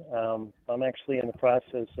in. I'm actually in the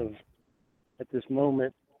process of, at this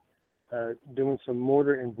moment, doing some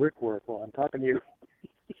mortar and brickwork while I'm talking to you.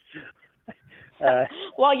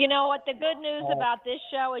 Well, you know what? The good news about this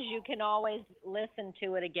show is you can always listen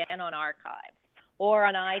to it again on archives or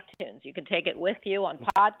on iTunes. You can take it with you on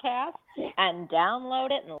podcast and download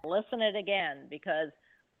it and listen it again, because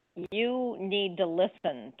you need to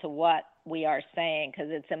listen to what we are saying, because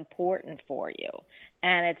it's important for you,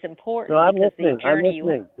 and it's important because the journey you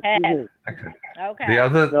have. Okay. The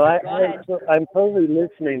other. No, Go ahead. I'm totally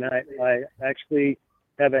listening. I actually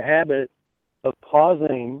have a habit of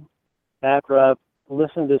pausing after I've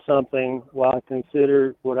listened to something while I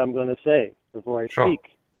consider what I'm going to say before I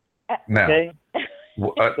speak. Now, okay?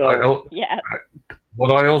 What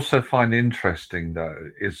I also find interesting,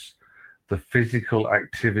 though, is the physical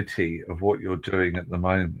activity of what you're doing at the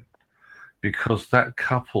moment, because that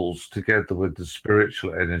couples together with the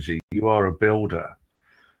spiritual energy. You are a builder.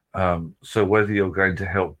 So whether you're going to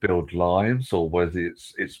help build lives or whether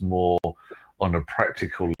it's more on a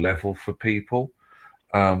practical level for people,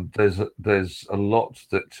 there's a lot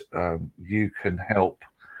that you can help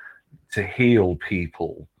to heal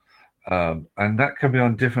people, and that can be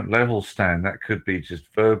on different levels, Stan. That could be just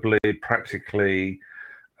verbally, practically,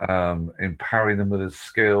 empowering them with a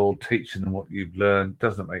skill, teaching them what you've learned.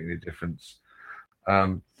 Doesn't make any difference.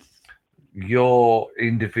 Your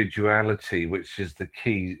individuality, which is the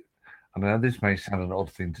key. I know this may sound an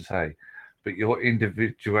odd thing to say, but your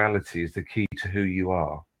individuality is the key to who you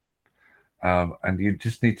are. And you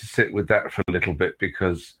just need to sit with that for a little bit,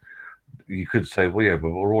 because you could say, well, yeah, but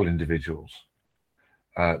we're all individuals.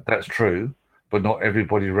 That's true, but not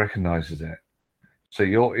everybody recognizes it. So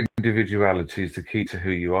your individuality is the key to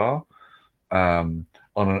who you are. On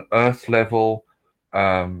an earth level,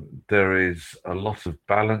 there is a lot of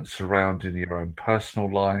balance around in your own personal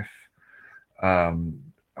life.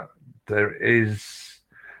 There's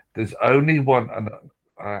only one, and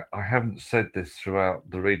I haven't said this throughout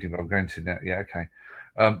the reading, but I'm going to now. Yeah, okay.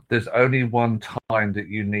 There's only one time that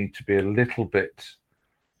you need to be a little bit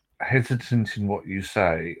hesitant in what you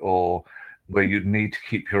say, or where you need to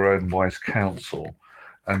keep your own wise counsel,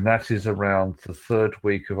 and that is around the third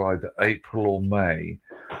week of either April or May.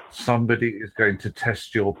 Somebody is going to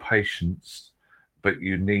test your patience, but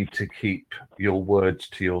you need to keep your words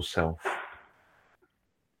to yourself.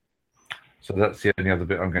 So that's the only other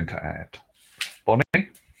bit I'm going to add.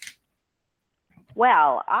 Bonnie?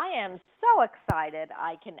 Well, I am so excited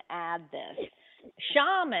I can add this.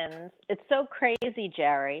 Shamans, it's so crazy,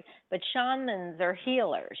 Jerry, but shamans are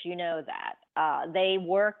healers. You know that. They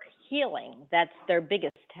work healing. That's their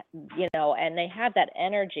biggest, and they have that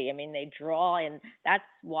energy. I mean, they draw in. That's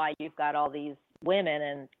why you've got all these women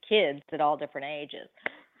and kids at all different ages.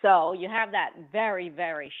 So you have that very,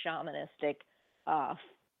 very shamanistic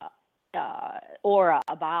aura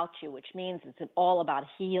about you, which means it's all about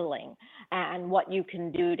healing and what you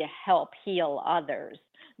can do to help heal others,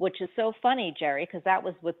 which is so funny, Jerry, because that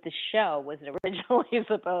was what the show was originally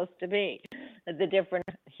supposed to be, the different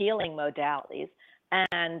healing modalities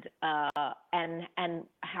and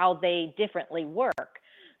how they differently work.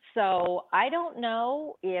 So I don't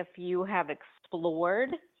know if you have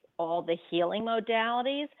explored all the healing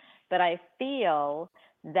modalities, but I feel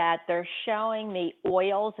that they're showing me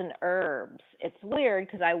oils and herbs. It's weird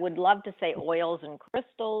because I would love to say oils and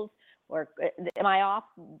crystals, or am I off?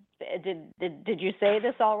 Did you say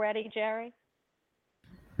this already, Jerry?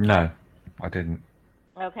 No, I didn't.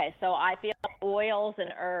 Okay, so I feel oils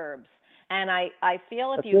and herbs, and I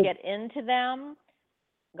feel if you get into them,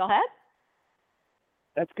 go ahead.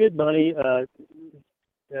 That's good, Bonnie.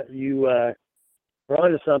 You are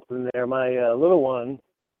onto something there. My little one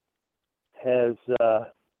has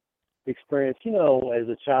experienced, as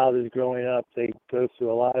a child is growing up, they go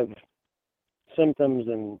through a lot of symptoms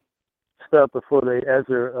and stuff as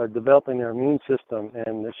they're developing their immune system.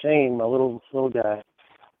 And Shane, my little guy,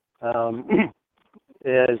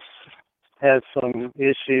 has some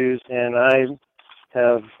issues, and I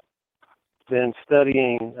have been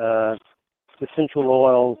studying essential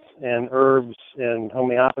oils and herbs and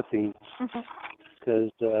homeopathy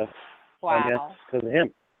because of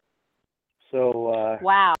him. So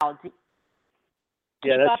wow.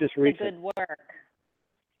 Yeah, that's just recent. Keep up the good work.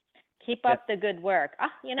 Keep up the good work. I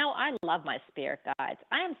love my spirit guides.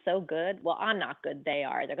 I am so good. Well, I'm not good. They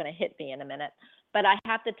are. They're going to hit me in a minute. But I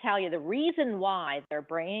have to tell you, the reason why they're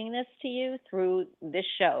bringing this to you through this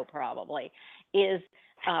show probably is,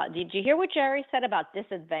 did you hear what Jerry said about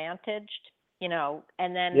disadvantaged?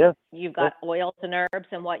 And then you've got oils and herbs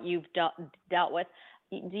and what you've dealt with.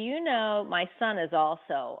 Do you know my son is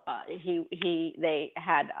also they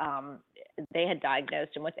had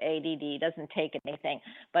diagnosed him with ADD, doesn't take anything,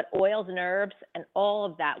 but oils and herbs and all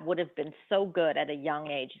of that would have been so good at a young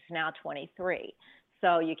age. He's now 23.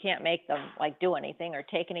 So you can't make them do anything or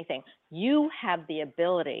take anything. You have the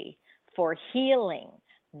ability for healing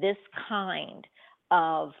this kind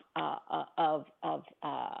of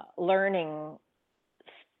learning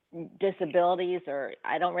disabilities, or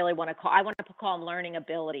I want to call them learning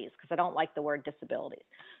abilities, because I don't like the word disabilities.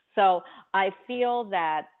 So I feel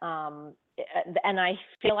that, and I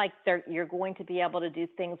feel like you're going to be able to do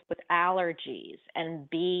things with allergies and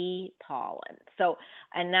bee pollen. So,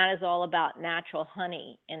 and that is all about natural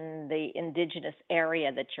honey in the indigenous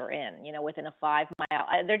area that you're in, within a 5 mile.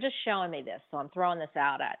 They're just showing me this, so I'm throwing this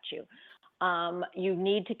out at you. You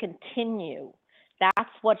need to continue. That's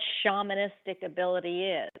what shamanistic ability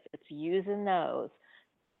is. It's using those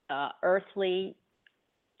earthly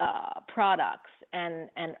products and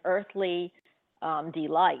earthly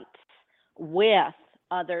delights with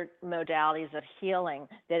other modalities of healing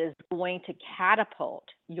that is going to catapult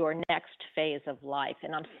your next phase of life.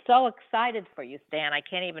 And I'm so excited for you, Stan. I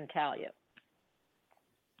can't even tell you.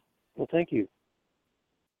 Well, thank you.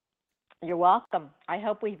 You're welcome. I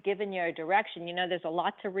hope we've given you a direction. There's a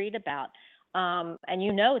lot to read about. And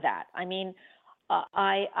you know that. I mean,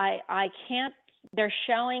 I can't, they're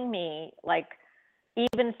showing me,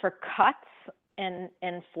 even for cuts and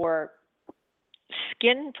for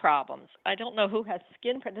skin problems. I don't know who has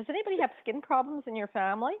does anybody have skin problems in your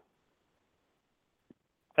family?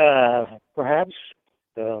 Perhaps.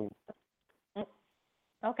 Okay,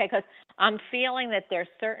 because I'm feeling that there's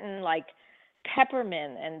certain,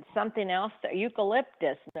 peppermint and something else,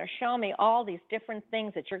 eucalyptus, and they're showing me all these different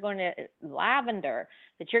things that lavender,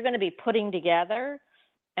 that you're going to be putting together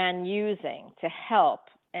and using to help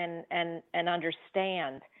and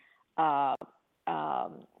understand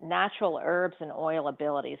natural herbs and oil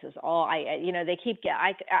abilities is all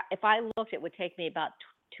if I looked, it would take me about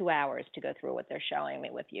 2 hours to go through what they're showing me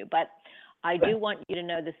with you. But I do want you to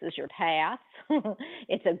know this is your path.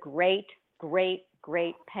 It's a great, great,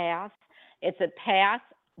 great path. It's a path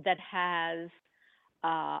that has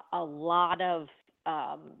a lot of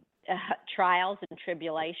trials and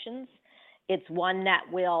tribulations. It's one that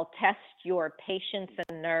will test your patience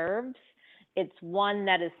and nerves. It's one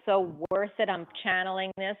that is so worth it. I'm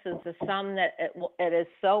channeling this as a sum that it is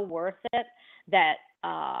so worth it that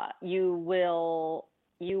you will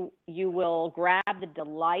grab the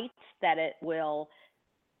delights that it will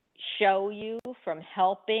show you from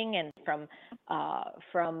helping and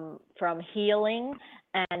from healing,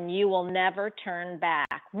 and you will never turn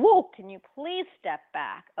back. Whoa, can you please step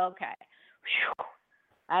back? Okay. Whew.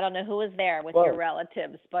 I don't know who was there with your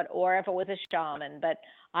relatives, or if it was a shaman, but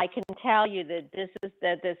I can tell you that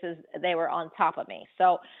they were on top of me.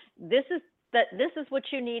 So this is what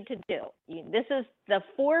you need to do. This is the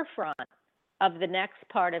forefront of the next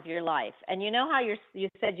part of your life. And you know how you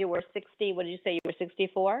said you were 60, what did you say, you were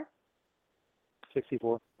 64?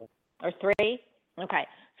 64. Or 3? Okay.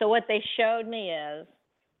 So what they showed me is,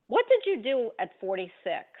 what did you do at 46?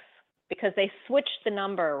 Because they switched the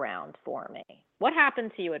number around for me. What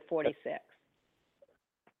happened to you at 46?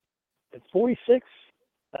 At 46,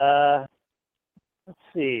 let's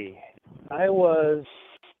see. I was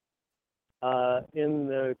in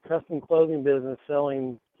the custom clothing business,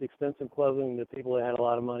 selling expensive clothing to people that had a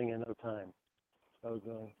lot of money and no time. So I was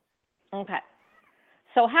going. Okay.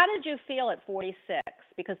 So how did you feel at 46?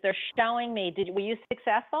 Because they're showing me, were you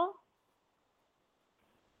successful?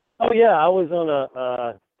 Oh yeah, I was on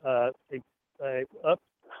a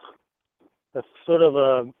sort of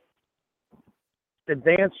a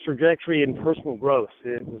advanced trajectory in personal growth.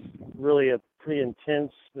 It was really a pretty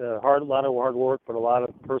intense, a lot of hard work, but a lot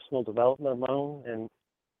of personal development of my own and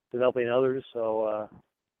developing others. So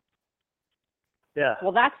yeah.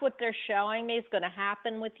 Well, that's what they're showing me is going to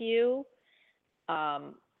happen with you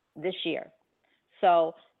this year.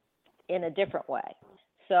 So in a different way.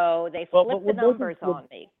 So they flipped the numbers on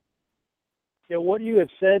me. Yeah, what you have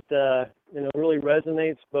said, really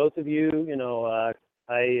resonates, both of you.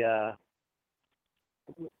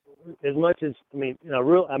 As much as,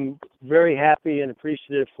 I'm very happy and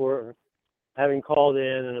appreciative for having called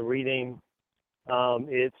in and a reading.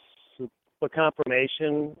 It's a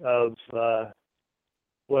confirmation of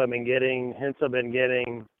what I've been getting, hints I've been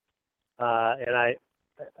getting, and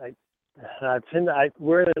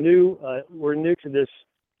we're new to this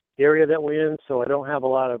area that we're in, so I don't have a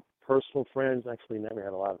lot of personal friends. Actually, never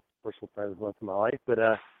had a lot of personal friends most of my life, but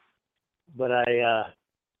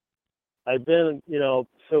I've been,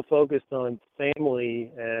 so focused on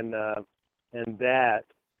family and that,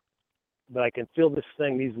 but I can feel this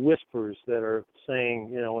thing, these whispers that are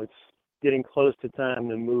saying, it's getting close to time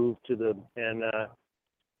to move and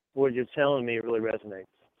what you're telling me really resonates.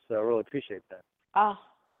 So I really appreciate that. Oh,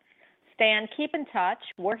 Stan, keep in touch.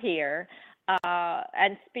 We're here.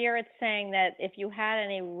 And Spirit's saying that if you had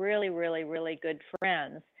any really, really, really good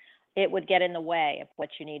friends, it would get in the way of what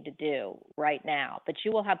you need to do right now. But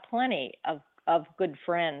you will have plenty of good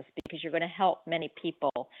friends because you're going to help many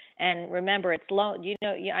people. And remember, it's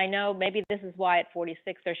I know maybe this is why at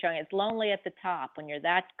 46 they're showing it's lonely at the top. When you're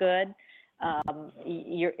that good,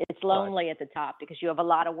 it's lonely at the top because you have a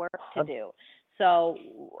lot of work to do. So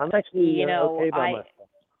I'm actually okay by myself.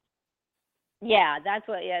 Yeah, that's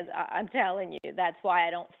what. Yeah, I'm telling you. That's why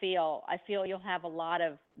I feel you'll have a lot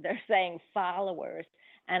of. They're saying followers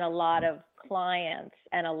and a lot of clients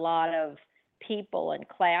and a lot of people and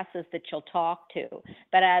classes that you'll talk to.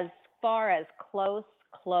 But as far as close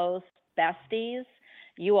besties,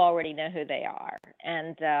 you already know who they are,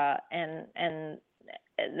 and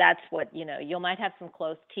that's what you might have some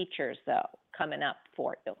close teachers though coming up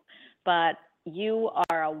for you, but you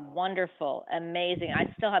are a wonderful, amazing. I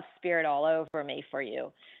still have Spirit all over me for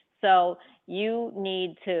you. So you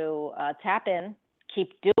need to tap in,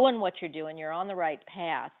 keep doing what you're doing. You're on the right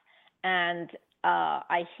path. And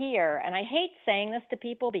I hear, and I hate saying this to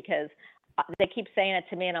people because they keep saying it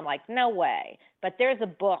to me and I'm like, no way. But there's a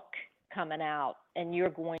book coming out and you're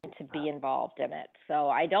going to be involved in it. So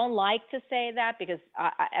I don't like to say that because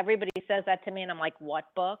everybody says that to me and I'm like,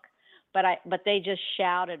 what book? But they just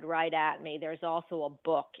shouted right at me. There's also a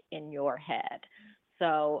book in your head.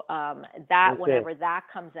 So whenever that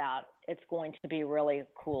comes out, it's going to be a really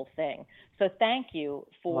cool thing. So thank you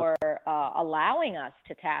for allowing us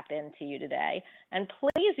to tap into you today. And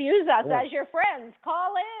please use us as your friends.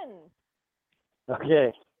 Call in.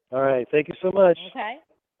 Okay. All right. Thank you so much. Okay.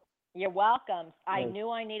 You're welcome. I knew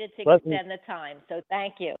I needed to extend the time. So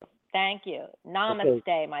thank you. Thank you.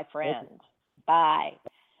 Namaste, my friend. Bye.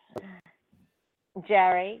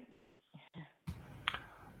 Jerry.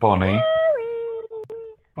 Bonnie.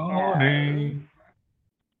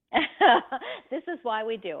 This is why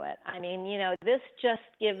we do it. I mean, this just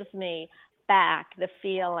gives me back the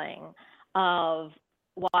feeling of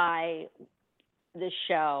why the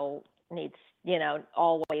show needs,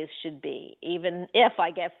 always should be, even if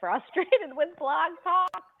I get frustrated with Blog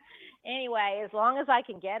Talk. Anyway, as long as I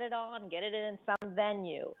can get it in some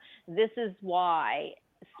venue, this is why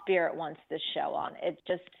Spirit wants this show on. It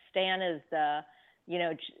just, Stan is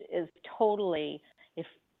is totally,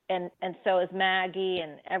 and so is Maggie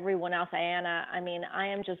and everyone else, Anna. I mean, I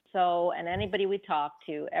am just so, and anybody we talk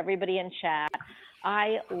to, everybody in chat,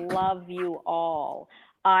 I love you all.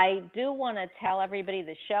 I do want to tell everybody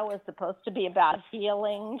the show is supposed to be about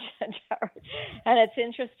healing. And it's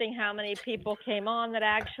interesting how many people came on that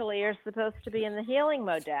actually are supposed to be in the healing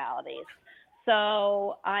modalities.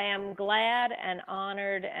 So I am glad and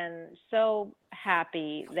honored and so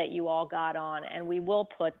happy that you all got on. And we will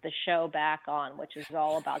put the show back on, which is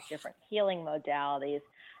all about different healing modalities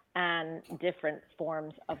and different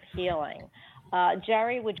forms of healing.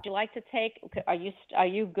 Jerry, would you like to are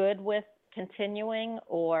you good with continuing,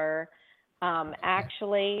 or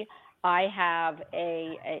actually I have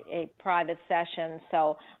a private session,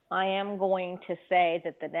 so I am going to say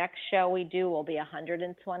that the next show we do will be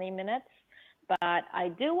 120 minutes, but I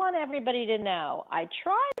do want everybody to know I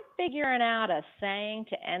tried figuring out a saying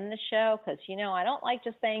to end the show because, I don't like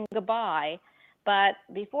just saying goodbye, but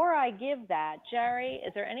before I give that, Jerry,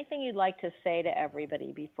 is there anything you'd like to say to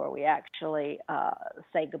everybody before we actually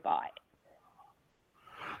say goodbye?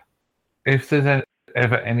 If there's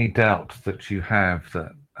ever any doubt that you have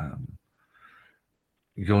that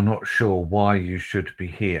you're not sure why you should be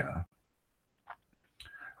here,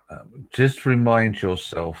 just remind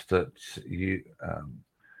yourself that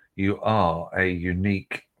you are a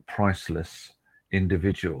unique, priceless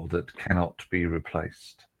individual that cannot be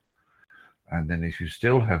replaced. And then if you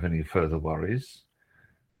still have any further worries,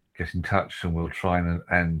 get in touch and we'll try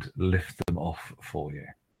and lift them off for you.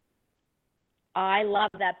 I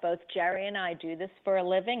love that both Jerry and I do this for a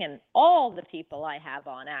living, and all the people I have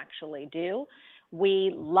on actually do.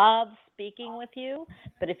 We love speaking with you,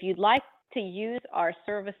 but if you'd like to use our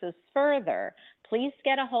services further, please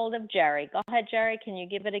get a hold of Jerry. Go ahead, Jerry. Can you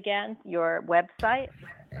give it again, your website?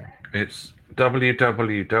 It's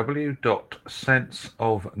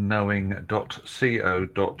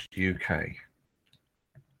www.senseofknowing.co.uk.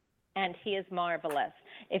 And he is marvelous.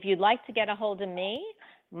 If you'd like to get a hold of me,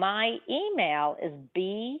 my email is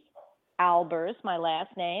Albers, my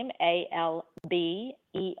last name, ALBERS,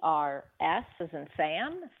 as in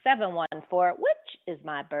Sam, 714, which is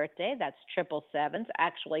my birthday. That's 777s,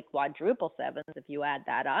 actually quadruple sevens if you add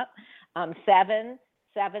that up.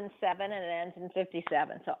 777, and it ends in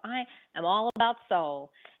 57. So I am all about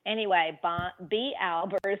soul. Anyway,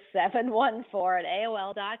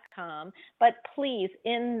 balbers714@AOL.com. But please,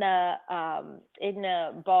 in the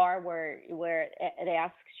bar where it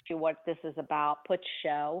asks you what this is about, put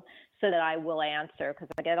show so that I will answer, because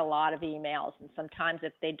I get a lot of emails, and sometimes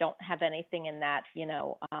if they don't have anything in that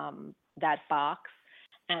that box,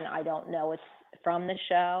 and I don't know it's from the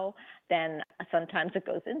show, then sometimes it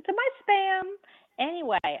goes into my spam.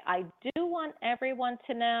 Anyway, I do want everyone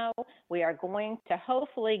to know we are going to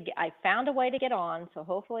I found a way to get on, so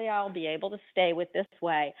hopefully I'll be able to stay with this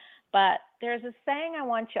way. But there's a saying I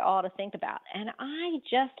want you all to think about, and I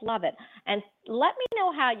just love it. And let me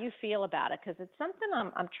know how you feel about it, because it's something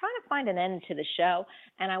I'm trying to find an end to the show,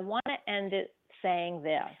 and I want to end it saying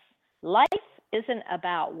this. Life isn't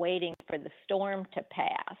about waiting for the storm to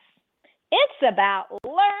pass. It's about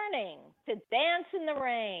learning to dance in the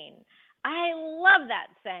rain. I love that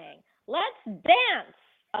saying. Let's dance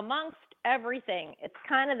amongst everything. It's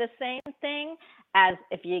kind of the same thing as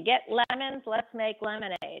if you get lemons, let's make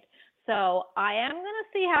lemonade. So I am going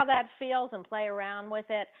to see how that feels and play around with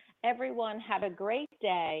it. Everyone have a great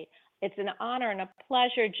day. It's an honor and a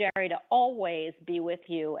pleasure, Jerry, to always be with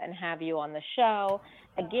you and have you on the show.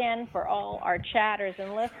 Again, for all our chatters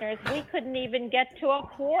and listeners, we couldn't even get to a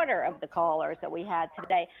quarter of the callers that we had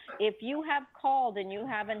today. If you have called and you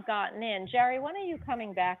haven't gotten in, Jerry, when are you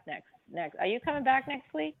coming back next? Are you coming back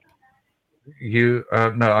next week? You've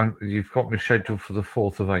got me scheduled for the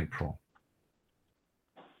 4th of April.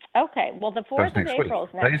 Okay, well, the 4th of April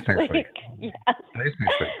is next week. Yes.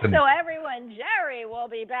 So everyone, Jerry will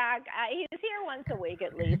be back. He's here once a week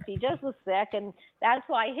at least. He just was sick, and that's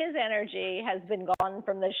why his energy has been gone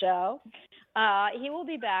from the show. He will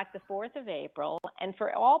be back the 4th of April. And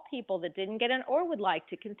for all people that didn't get in or would like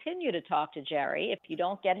to continue to talk to Jerry, if you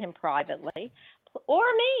don't get him privately, or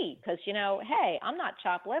me, because, hey, I'm not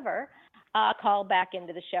chopped liver, call back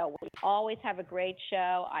into the show. We always have a great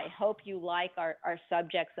show. I hope you like our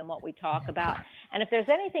subjects and what we talk about. And if there's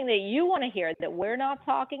anything that you want to hear that we're not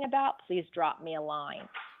talking about, please drop me a line.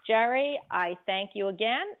 Jerry, I thank you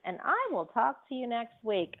again, and I will talk to you next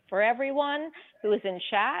week. For everyone who is in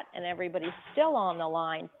chat and everybody still on the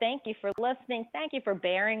line, thank you for listening. Thank you for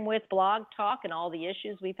bearing with Blog Talk and all the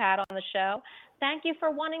issues we've had on the show. Thank you for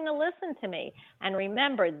wanting to listen to me. And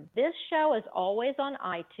remember, this show is always on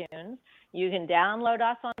iTunes. You can download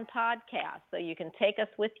us on podcasts, so you can take us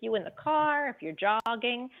with you in the car if you're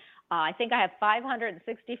jogging. I think I have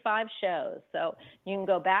 565 shows, so you can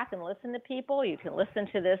go back and listen to people. You can listen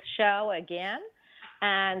to this show again,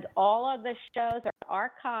 and all of the shows are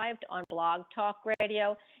archived on Blog Talk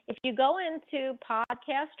Radio. If you go into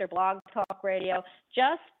podcast or Blog Talk Radio,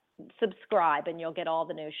 just subscribe and you'll get all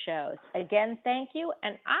the new shows. Again, thank you,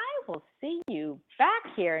 and I will see you back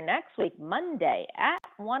here next week, Monday at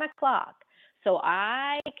 1 o'clock. So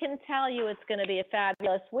I can tell you it's going to be a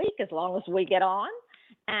fabulous week as long as we get on.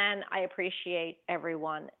 And I appreciate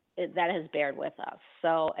everyone that has bared with us.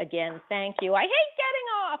 So, again, thank you. I hate getting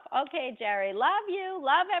off. Okay, Jerry, love you.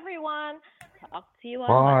 Love everyone. Talk to you on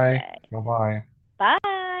Monday. Bye-bye.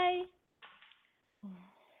 Bye.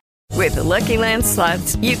 With the Lucky Land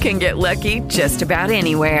Slots, you can get lucky just about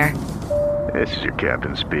anywhere. This is your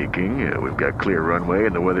captain speaking. We've got clear runway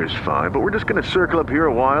and the weather's fine, but we're just going to circle up here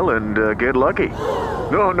a while and get lucky.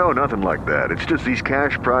 No, nothing like that. It's just these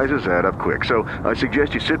cash prizes add up quick. So I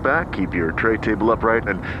suggest you sit back, keep your tray table upright,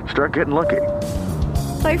 and start getting lucky.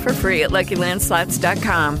 Play for free at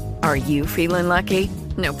LuckyLandSlots.com. Are you feeling lucky?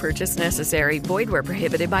 No purchase necessary. Void where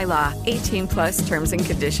prohibited by law. 18+ terms and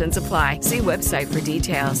conditions apply. See website for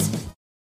details.